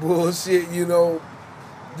type of bullshit.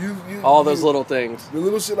 All those little things. The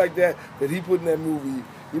little shit like that he put in that movie,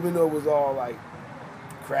 even though it was all like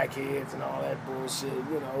crackheads and all that bullshit.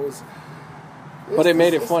 You know, but it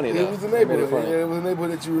made it funny, though. It was a neighborhood. It was a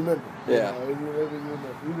neighborhood that you remember. Yeah. You know, it was a neighborhood you remember.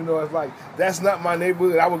 Even though it's like, that's not my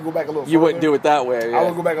neighborhood, I would go back a little further. You wouldn't do it that way. Yeah. I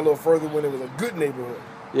would go back a little further when it was a good neighborhood.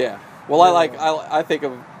 Yeah. Well, I think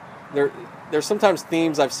of, there's sometimes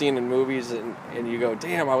themes I've seen in movies, and you go,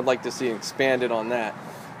 damn, I would like to see expanded on that.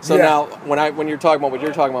 So now, when you're talking about what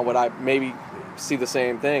you're talking about, what I maybe see the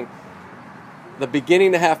same thing. The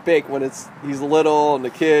beginning to Half Baked, when he's little and the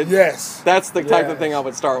kids. Yes. That's the type of thing I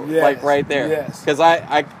would start like right there. Yes. Because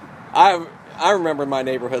I remember my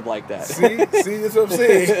neighborhood like that. See, that's what I'm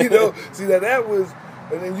saying. You know, see that was,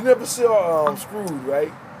 and then you never saw Screwed,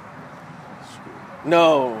 right?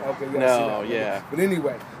 No. Okay. No. Yeah. But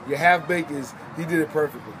anyway, your Half Baked he did it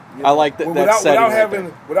perfectly. You know? I like that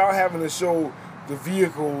setting without having to show the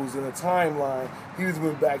vehicles and the timeline. He just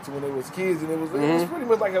went back to when they was kids, and it was pretty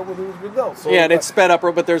much like when it was adults. So yeah, and it's sped up,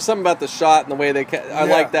 but there's something about the shot and the way I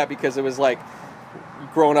like that, because it was like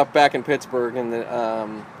growing up back in Pittsburgh and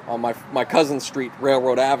on my cousin's street,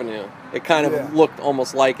 Railroad Avenue. It kind of looked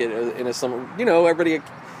almost like it in some, you know, everybody.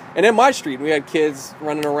 And in my street, we had kids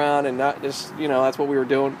running around, and not just, you know, that's what we were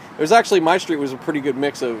doing. It was actually, my street was a pretty good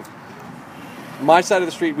mix of, my side of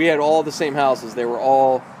the street, we had all the same houses. They were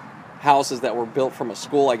all houses that were built from a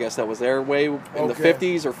school, I guess, that was their way in the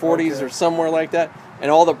 50s or 40s or somewhere like that.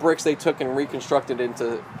 And all the bricks they took and reconstructed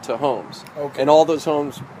into homes. Okay. And all those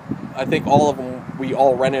homes, I think all of them, we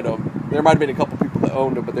all rented them. There might have been a couple people that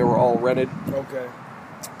owned them, but they were all rented. Okay.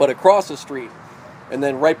 But across the street, and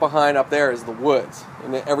then right behind up there is the woods,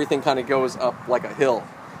 and then everything kind of goes up like a hill.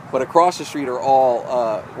 But across the street were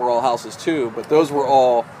all houses too, but those were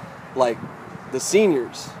all like the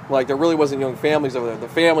seniors. Like, there really wasn't young families over there. The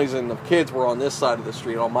families and the kids were on this side of the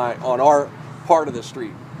street, on our part of the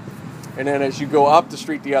street. And then as you go up the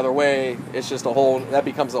street the other way, it's just that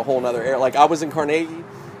becomes a whole nother area. Like, I was in Carnegie,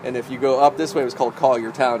 and if you go up this way, it was called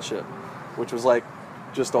Collier Township, which was like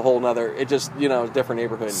just a whole nother, it just, you know, different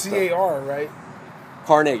neighborhood. C-A-R, right?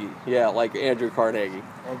 Carnegie, yeah, like Andrew Carnegie.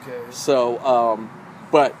 Okay. So,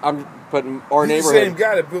 but I'm putting our He's neighborhood. The same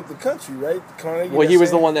guy that built the country, right? Carnegie. Well, he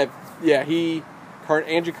was the one that,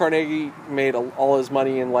 Andrew Carnegie made all his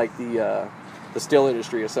money in like the steel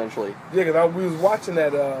industry, essentially. Yeah, because we was watching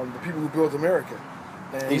that the people who built America.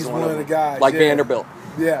 And he's one of the guys. Like Vanderbilt.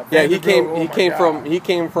 Yeah. Yeah, he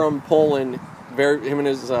came from Poland. Him and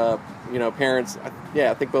his parents.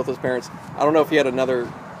 I think both his parents. I don't know if he had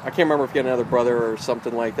another. I can't remember if he had another brother or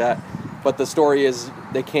something like that. But the story is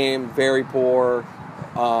they came very poor.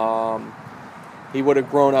 He would have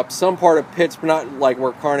grown up some part of Pittsburgh, not like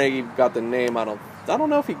where Carnegie got the name. I don't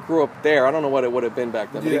know if he grew up there. I don't know what it would have been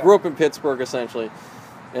back then. But he grew up in Pittsburgh essentially,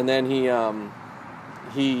 and then he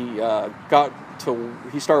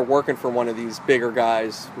started working for one of these bigger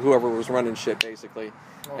guys, whoever was running shit basically,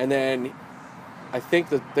 and then. I think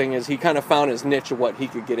the thing is he kind of found his niche of what he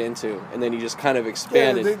could get into, and then he just kind of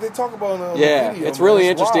expanded. Yeah, they talk about video, it's really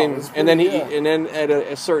interesting. It's and then and then at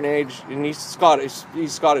a certain age, and he's Scottish.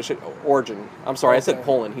 He's Scottish origin. I'm sorry, I said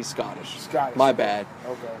Poland. He's Scottish. My bad.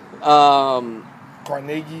 Okay.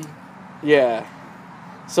 Carnegie. Yeah.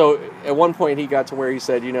 So at one point he got to where he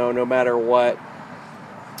said, no matter what,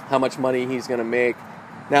 how much money he's going to make.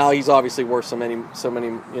 Now he's obviously worth so many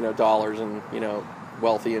dollars and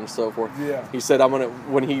wealthy and so forth. Yeah. He said,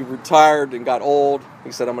 when he retired and got old,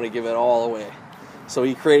 he said, I'm going to give it all away. So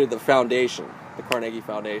he created the foundation, the Carnegie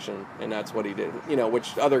Foundation, and that's what he did.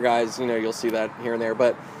 Which other guys, you'll see that here and there.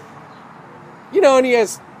 But, and he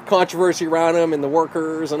has controversy around him and the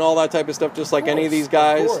workers and all that type of stuff, just like any of these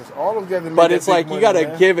guys. Of course. All those guys that but it's like, you got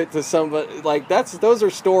to give it to somebody. Like, those are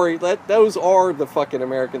stories. Those are the fucking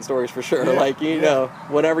American stories for sure. Yeah.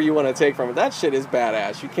 Whatever you want to take from it. That shit is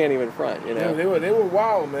badass. You can't even front, Yeah, they were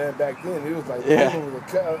wild, man, back then. It was like, people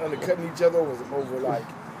were undercutting each other over like,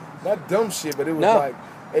 not dumb shit, but it was like,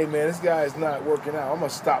 hey, man, this guy is not working out. I'm going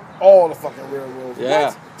to stop all the fucking railroads. Yeah.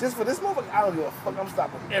 What? Just for this motherfucker, I don't give a fuck. I'm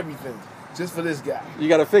stopping everything. Just for this guy. You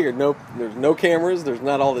got to figure, there's no cameras, there's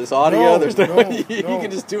not all this audio, you can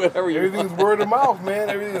just do whatever you want. Everything's word of mouth, man.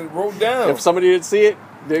 Everything is wrote down. If somebody didn't see it,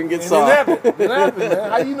 didn't get saw. It didn't happen,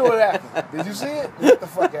 man. How you know it happened? Did you see it? Get the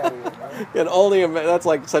fuck out of here, man. And that's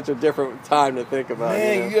like such a different time to think about.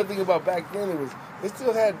 Man, you got to think about back then, it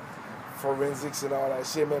still had forensics and all that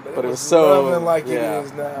shit, man. But it was so nothing like it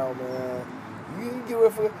is now, man. You can get away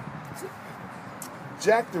from it.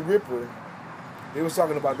 Jack the Ripper. They was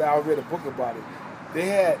talking about that. I read a book about it. They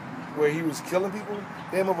had, where he was killing people,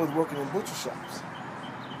 they was working in butcher shops.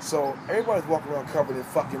 So everybody's walking around covered in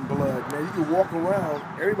fucking blood, man. You could walk around,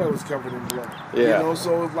 everybody was covered in blood. Yeah.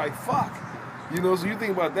 So it was like, fuck. You know, so you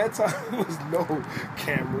think about that time, there was no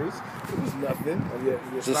cameras. There was nothing. Oh,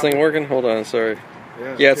 yeah, Is this thing working? Hold on, sorry.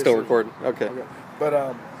 Yeah, it's still recording. Okay.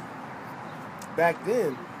 But back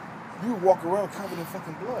then, you would walk around covered in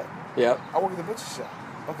fucking blood. Yep. I work at the butcher shop.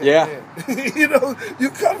 Okay, yeah. You know,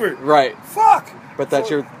 you covered. Right. Fuck. But that's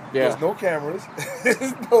so, your, yeah. There's no cameras.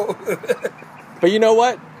 There's no. But you know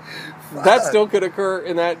what? That still could occur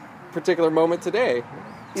in that particular moment today.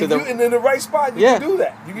 And in the right spot, you can do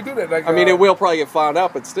that. You can do that. Like, I mean, it will probably get found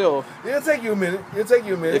out, but still. It'll take you a minute.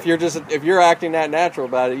 If you're acting that natural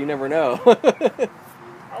about it, you never know.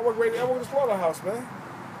 I work at the slaughterhouse, man.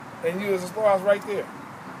 And there's a slaughterhouse right there.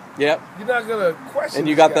 Yep. You're not gonna question. And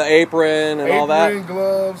you got the apron and all that. Apron,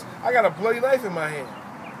 gloves. I got a bloody knife in my hand.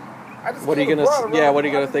 What are you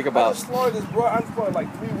gonna think about? I just slaughtered this bro. I slaughtered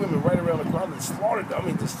like 3 women right around the car. I just slaughtered them. I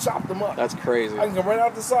mean, just chopped them up. That's crazy. I can come right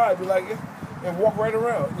out the side, be like, and walk right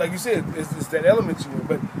around. Like you said, it's that element you in,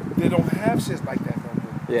 but they don't have shit like that no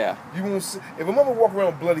more. Yeah. You won't see, if a mother walk around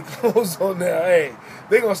with bloody clothes on there, hey,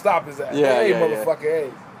 they gonna stop his ass. Yeah, hey, motherfucker,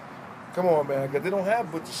 hey. Come on, man, because they don't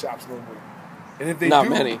have butcher shops no more. And if they not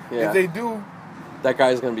many. Yeah. If they do, that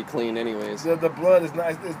guy's gonna be clean anyways. The blood is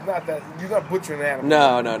not. It's not that you're not butchering an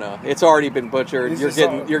animal. No. It's already been butchered.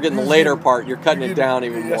 You're getting the later part. You're cutting it down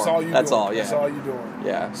even more. That's all. Yeah. That's all you're doing.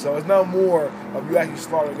 Yeah. So it's not more of you actually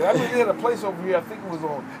slaughtering. I think they had a place over here. I think it was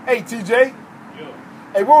on. Hey, TJ. Yeah.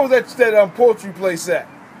 Hey, where was that poultry place at?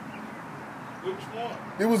 Which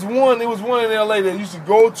one? It was one in LA that you used to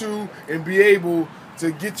go to and be able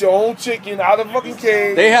to get your own chicken out of the fucking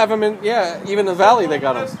cage. They have them in even in the valley. They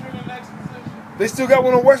got them. They still got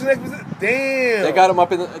one on Western Exposition? Damn. They got them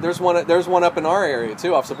up in. There's one up in our area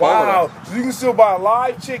too, off Sepulveda. Wow. So you can still buy a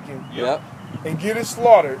live chicken. Yep. And get it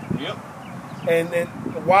slaughtered. Yep. And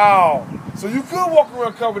wow. So you could walk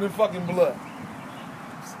around covered in fucking blood.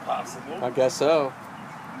 It's possible. I guess so.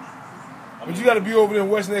 But you got to be over there in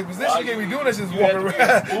Western Exposition. You can't be doing this just walking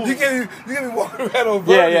around. You can't be walking around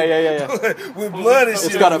over yeah. with blood and shit.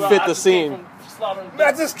 It's got to fit the scene.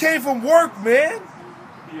 I just came from work, man.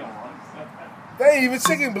 They ain't even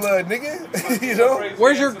chicken blood, nigga. You know?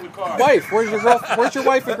 Where's your wife? Where's your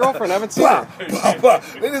wife and girlfriend? I haven't seen her.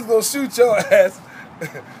 They just gonna shoot your ass.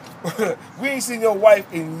 We ain't seen your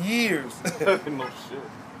wife in years. No shit.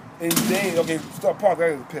 And dang, okay, start parking.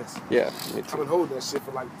 I got to piss. Yeah, me too. I've been holding that shit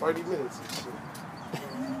for like 30 minutes and shit.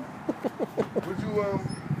 Would you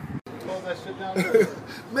close that shit down there?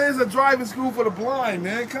 Man, it's a driving school for the blind,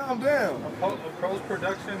 man. Calm down. A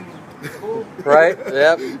post-production school? Right,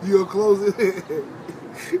 yep. You'll close it.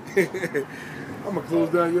 I'm going to close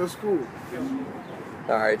down your school.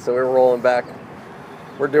 All right, so we're rolling back.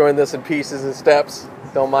 We're doing this in pieces and steps.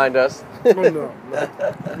 Don't mind us. No.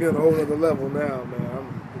 We're on a whole other level now, man.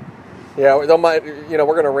 Yeah, don't mind. You know,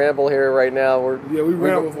 we're gonna ramble here right now. We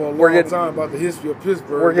rambled for a long time about the history of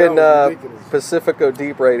Pittsburgh. We're getting Pacifico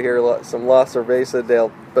deep right here. Some La Cerveza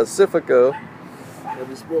del Pacifico.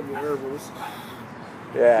 We spoke with herbals.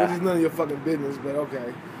 Yeah. Which is none of your fucking business, but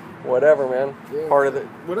okay. Whatever, man. Yeah. Part of the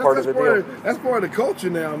deal. That's part of the culture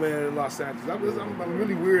now, man. In Los Angeles, I'm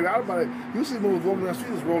really weirded out about it. Usually, when we was walking down the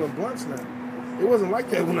street, it's rolling blunts now. It wasn't like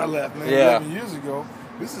that when I left, man. Yeah. 11 years ago.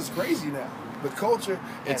 This is crazy now. The culture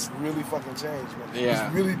has really fucking changed, man.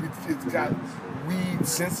 Yeah. It's got weed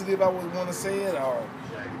sensitive, I would want to say it, or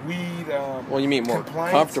weed. Well, you mean more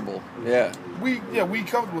comfortable? Yeah. Weed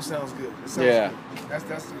comfortable sounds good. It sounds good. That's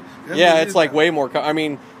yeah, it's like way more. I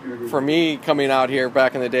mean, for me coming out here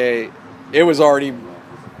back in the day, it was already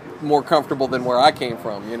more comfortable than where I came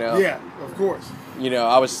from. You know. Yeah, of course. You know,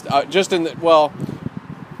 I was just in at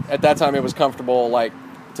that time it was comfortable, like,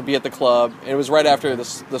 to be at the club. And it was right after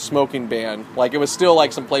the smoking ban. Like, it was still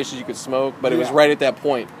like some places you could smoke, but it was right at that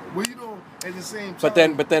point. Well, you know, at the same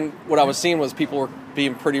time. But then what I was seeing was people were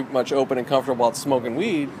being pretty much open and comfortable about smoking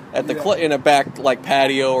weed at the in a back like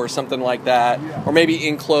patio or something like that, or maybe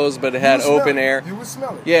enclosed but it had open air. You would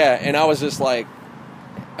smell it. Yeah, and I was just like,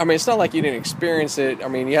 I mean, it's not like you didn't experience it. I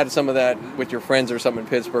mean, you had some of that with your friends or something in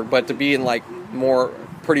Pittsburgh, but to be in like more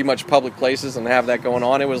pretty much public places and have that going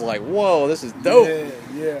on, it was like, whoa, this is dope.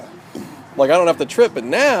 Yeah. Like, I don't have to trip, but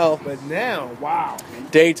now, wow.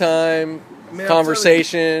 Daytime,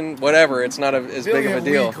 conversation, whatever, it's not as big of a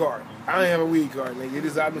deal. Weed card. I don't have a weed card, nigga. It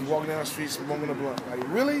is, I've been walking down the street smoking a blunt. Like,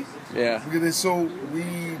 really? Yeah. Because it's so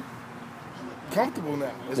weed comfortable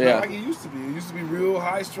now. It's not like it used to be. It used to be real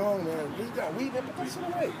high strong, man. We got weed, man, put that shit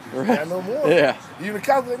away. Right. Got no more. Yeah. Even the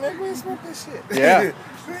cops like, man, go ahead and smoke that shit. Yeah.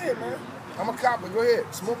 Go ahead, man. I'm a cop, but go ahead,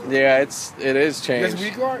 smoke it. Yeah, it is changed. That's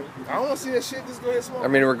weed card? I don't want to see that shit, just go ahead and smoke it. I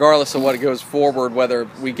mean, regardless of what goes forward, whether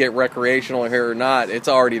we get recreational here or not, it's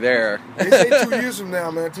already there. They say 2 years from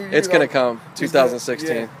now, man. 2 years. It's going to come,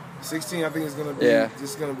 2016. 16, I think it's gonna be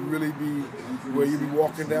just gonna really be where you be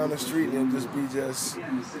walking down the street and just be just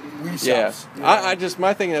weed shops. Yeah, You know? I just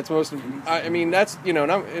my thing that's most. I mean that's and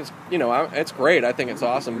it's great. I think it's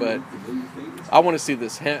awesome, but I want to see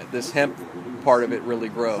this hemp part of it really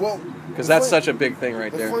grow because that's such a big thing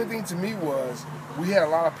right there. The funny thing to me was we had a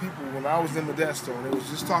lot of people when I was in Modesto and it was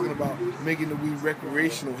just talking about making the weed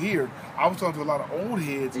recreational here. I was talking to a lot of old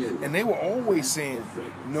heads and they were always saying,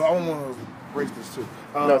 "No, I don't want to break this too."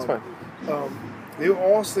 No, it's fine. They were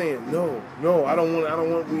all saying, "No, I don't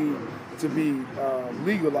want weed to be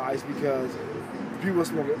legalized because people are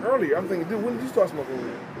smoking earlier." I'm thinking, dude, when did you start smoking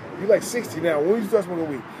weed? You're like 60 now. When did you start smoking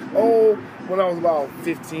weed? Oh, when I was about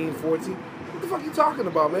 15, 14. What the fuck are you talking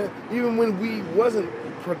about, man? Even when weed wasn't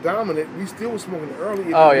predominant, we still was smoking it early if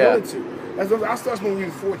we wanted to. That's what I started smoking weed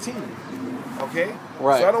at 14. Okay?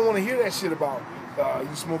 Right. So I don't want to hear that shit about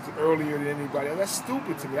you smoked it earlier than anybody else. That's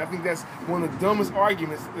stupid to me. I think that's one of the dumbest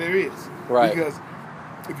arguments there is. Right. Because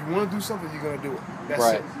if you want to do something, you're going to do it. That's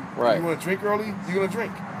Right. it. Right. If you want to drink early, you're going to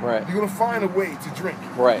drink. Right. You're going to find a way to drink.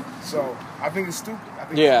 Right. So I think it's stupid. I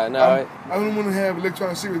think I don't want to have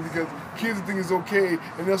electronic cigarettes because kids think it's okay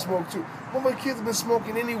and they'll smoke too. Well, my kids have been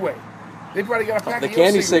smoking anyway. They probably got a pack The of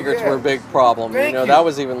candy cigarettes were a big problem. Thank you. That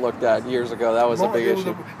was even looked at years ago. That was a big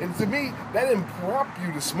issue. And to me, that didn't prompt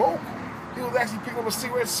you to smoke. He was actually picking up a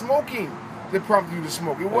cigarette smoking that prompted you to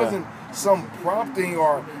smoke. It wasn't some prompting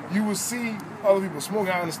or you would see other people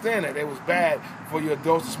smoking. I understand that. It was bad for your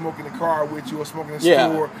adults to smoke in the car with you or smoking in the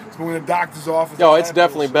store, smoking in the doctor's office. No, it's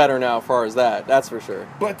definitely better now as far as that. That's for sure.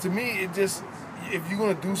 But to me, it just, if you're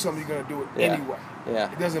going to do something, you're going to do it anyway.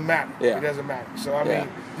 Yeah. It doesn't matter. Yeah. It doesn't matter. So, I mean,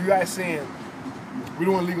 you guys saying we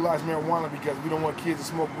don't want to legalize marijuana because we don't want kids to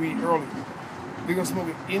smoke weed early. They're going to smoke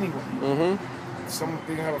it anyway. Mm-hmm. They're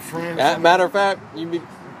going to have a friend. Matter of fact, and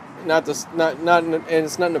it's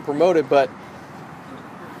nothing to promote it, but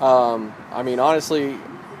I mean, honestly,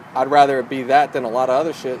 I'd rather it be that than a lot of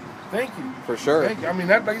other shit. Thank you. For sure. Thank you. I mean,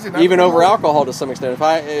 that, like you said, even over alcohol to some extent.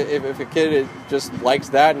 If a kid just likes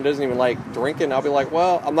that and doesn't even like drinking, I'll be like,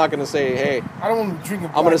 well, I'm not going to say, hey, I don't want to drink.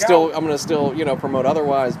 I'm going to still, promote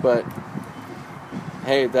otherwise. But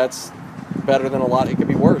hey, that's better than a lot. It could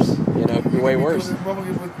be worse. It could be way worse.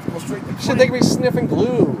 Shit, they could be sniffing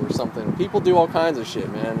glue or something. People do all kinds of shit,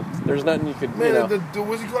 man. There's nothing you could. Man,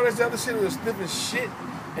 what's he call that other shit? Was sniffing shit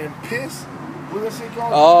and piss. What's that shit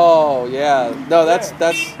called? Oh yeah, no, that's.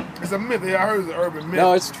 It's a myth. I heard it's an urban myth.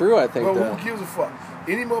 No, it's true. I think. But who gives a fuck?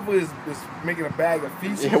 Any motherfucker is making a bag of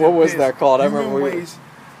feces. Yeah, what was that called? I remember.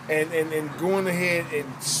 And going ahead and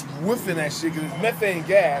swiffing that shit because it's methane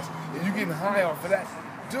gas and you getting high off of that,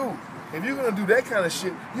 dude. If you're gonna do that kind of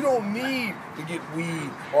shit, you don't need to get weed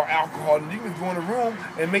or alcohol. You can just go in the room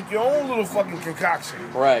and make your own little fucking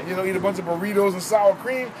concoction. Right. Eat a bunch of burritos and sour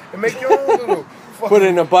cream and make your own little fucking... Put it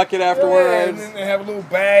in a bucket afterwards. And have a little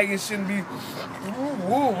bag and shouldn't be...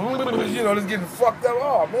 just getting fucked up.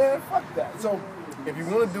 Oh, man, fuck that. So, if you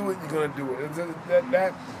want to do it, you're going to do it.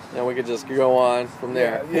 And we could just go on from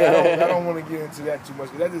there. Yeah, I don't want to get into that too much.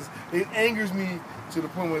 It angers me to the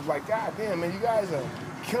point where it's like, God damn, man, you guys are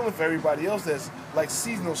killing for everybody else that's like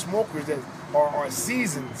seasonal smokers that are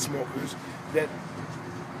seasoned smokers that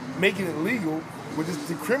making it legal would just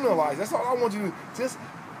decriminalize. That's all I want you to do. Just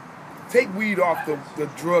take weed off the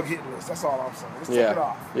drug hit list. That's all I'm saying. Just take it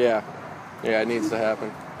off. Yeah, it needs to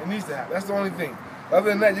happen. It needs to happen. That's the only thing.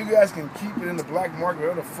 Other than that, you guys can keep it in the black market.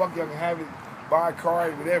 Whatever the fuck y'all can have it, buy a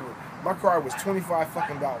card, whatever. My card was $25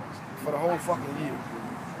 fucking for the whole fucking year.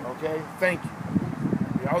 Okay? Thank you.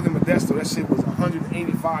 I was in Modesto, that shit was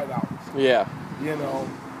 $185. Yeah. If you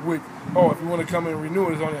want to come and renew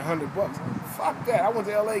it, it's only $100. Fuck that. I went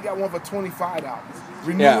to LA, got one for $25.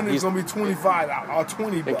 Renewing it's gonna be $25 or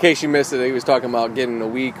 $20. In case you missed it, he was talking about getting a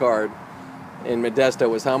weed card in Modesto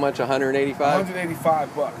was how much? $185?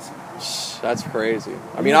 $185. That's crazy.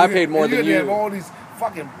 I mean, I paid more than you. You have all these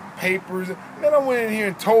fucking papers. Man, I went in here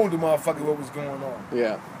and told the motherfucker what was going on.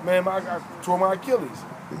 Yeah. Man, I tore my Achilles.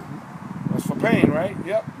 That's for pain, right?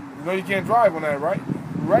 Yep. You can't drive on that, right?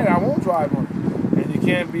 Right, I won't drive on it. And you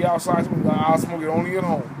can't be outside smoking. I'll smoke it only at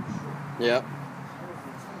home. Yep.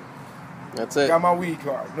 That's it. Got my weed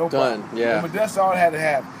card. No Done. problem. Yeah. But that's all I had to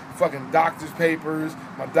have. Fucking doctor's papers,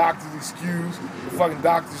 my doctor's excuse, the fucking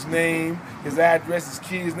doctor's name, his address, his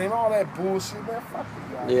kid's name, all that bullshit, man. Fuck you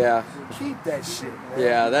guys. Yeah. Keep that shit, man.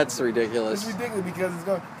 Yeah, that's ridiculous. It's ridiculous because it's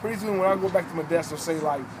gonna pretty soon when I go back to Modesto, say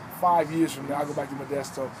like 5 years from now, I go back to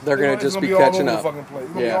Modesto. They're gonna just be catching up. It's gonna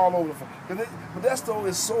be all over the fucking place. Modesto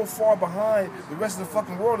is so far behind the rest of the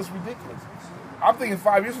fucking world. It's ridiculous. I'm thinking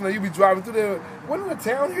 5 years from now, you'll be driving through there. Wasn't the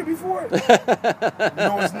town here before?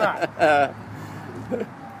 No, it's not.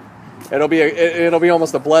 It'll be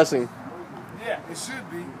almost a blessing. Yeah, it should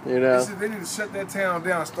be. You know? They need to shut that town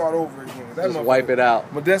down and start over again. That Just wipe it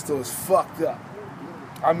out. Modesto is fucked up.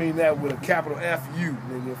 I mean that with a capital F-U,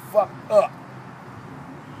 nigga. Fucked up.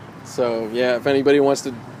 So, yeah, if anybody wants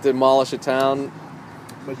to demolish a town,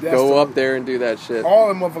 Modesto, go up there and do that shit. All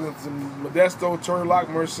them motherfuckers, Modesto, Turlock,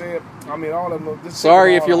 Merced. I mean, all them.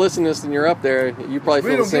 Sorry if you're listening to this and you're up there. You probably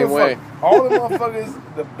feel the same way. All the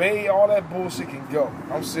motherfuckers, the Bay, all that bullshit can go.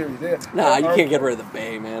 I'm serious. Nah, you can't get rid of the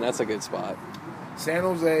Bay, man. That's a good spot. San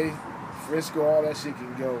Jose, Frisco, all that shit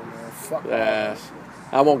can go, man. Fuck all that shit.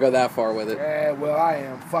 I won't go that far with it. Yeah, well, I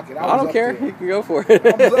am. Fuck it. I don't care. There. You can go for it.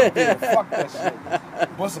 I was up there. Fuck that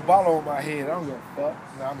shit. Bust a bottle on my head. I don't give a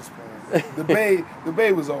fuck. No, I'm just playing. The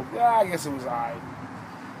Bay was open. Yeah, I guess it was alright.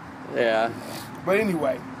 Yeah. But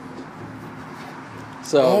anyway,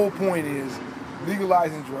 so the whole point is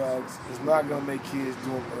legalizing drugs is not going to make kids do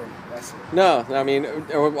them early. That's it. No, I mean,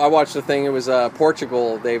 I watched the thing. It was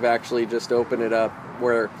Portugal. They've actually just opened it up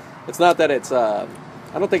where it's not that it's. I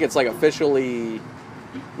don't think it's like officially.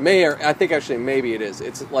 I think actually maybe it is.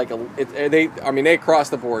 It's like they across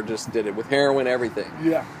the board just did it with heroin, everything.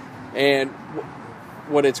 Yeah. And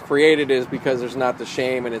what it's created is because there's not the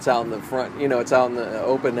shame and it's out in the front. You know, it's out in the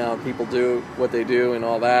open now. And people do what they do and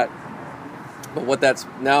all that. But what that's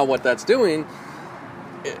doing,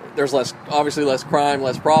 there's obviously less crime,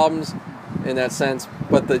 less problems in that sense.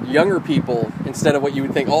 But the younger people, instead of what you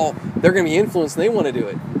would think, oh, they're going to be influenced and they want to do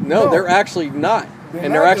it. No, they're actually not.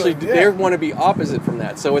 They want to be opposite from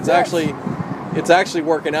that. So it's actually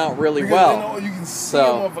working out really well. You can see a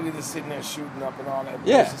motherfucker just sitting there shooting up and all that bullshit.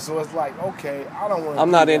 Yeah. So it's like, okay, I don't want to. I'm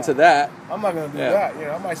not into that. I'm not going to do that. You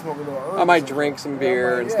know, I might smoke a little herb. I might drink some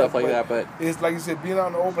beer and stuff like that. But it's like you said, being out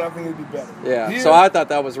in the open, I think it'd be better. Yeah. Here, so I thought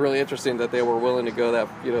that was really interesting that they were willing to go that.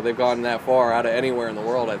 You know, they've gone that far out of anywhere in the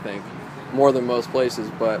world. I think more than most places.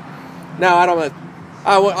 But now I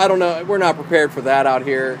don't know. We're not prepared for that out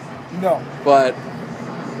here. No. But.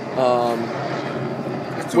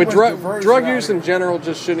 With drug use in general,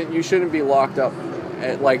 you shouldn't be locked up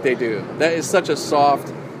like they do. That is such a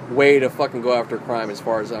soft way to fucking go after crime, as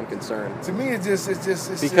far as I'm concerned. To me, it's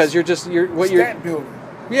because you're stat building.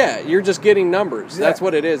 Yeah, you're just getting numbers. Yeah. That's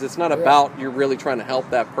what it is. It's not about you're really trying to help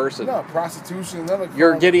that person. No, prostitution, another crime.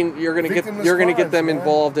 You're gonna get them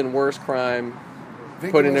involved in worse crime,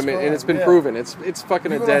 putting them in, and it's been proven. It's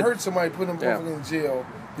fucking you're a dead. Hurt somebody, put him in jail.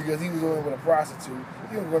 Because he was only with a prostitute,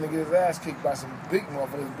 he was going to get his ass kicked by some big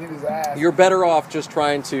motherfuckers, beat his ass. You're better off just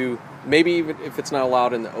trying to, maybe even if it's not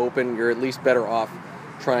allowed in the open, you're at least better off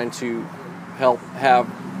trying to help have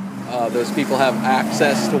those people have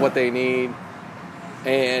access to what they need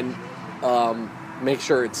and make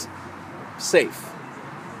sure it's safe.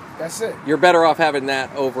 That's it. You're better off having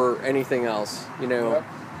that over anything else, you know. Yep.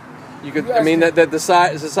 You could. I mean, the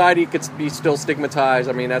society could be still stigmatized.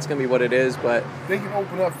 I mean, that's going to be what it is. But they can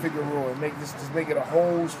open up Figueroa and make it a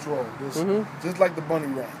whole stroll, just like the Bunny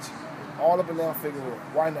Ranch, all up and down Figueroa.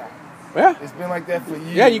 Why not? Yeah, it's been like that for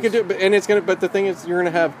years. Yeah, you can do it, and it's gonna. But the thing is, you're gonna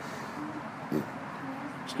have.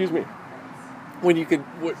 Excuse me. When you could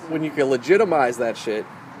legitimize that shit,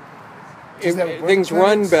 things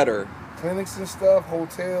run better. Clinics and stuff,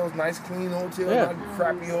 hotels, nice clean hotels, not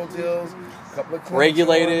crappy hotels. Couple of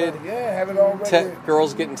regulated. Have it all ready.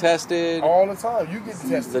 Girls getting tested all the time. You get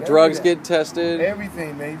tested. The drugs get tested.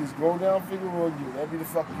 Everything, man. You just go down Figueroa, get whatever the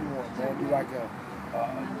fuck you want, man. Be like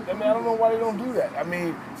I mean, I don't know why they don't do that. I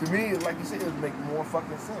mean, to me, like you said, it would make more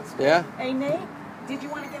fucking sense. Yeah. Hey Nate, did you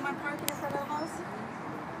want to get my parking in front of the house?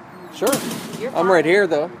 Sure. I'm right here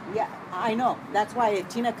though. Yeah, I know. That's why if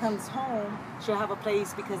Tina comes home, she'll have a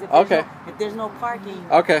place because if there's no parking.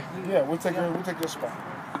 Okay. Yeah, we'll take your spot.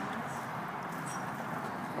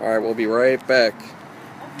 All right, we'll be right back.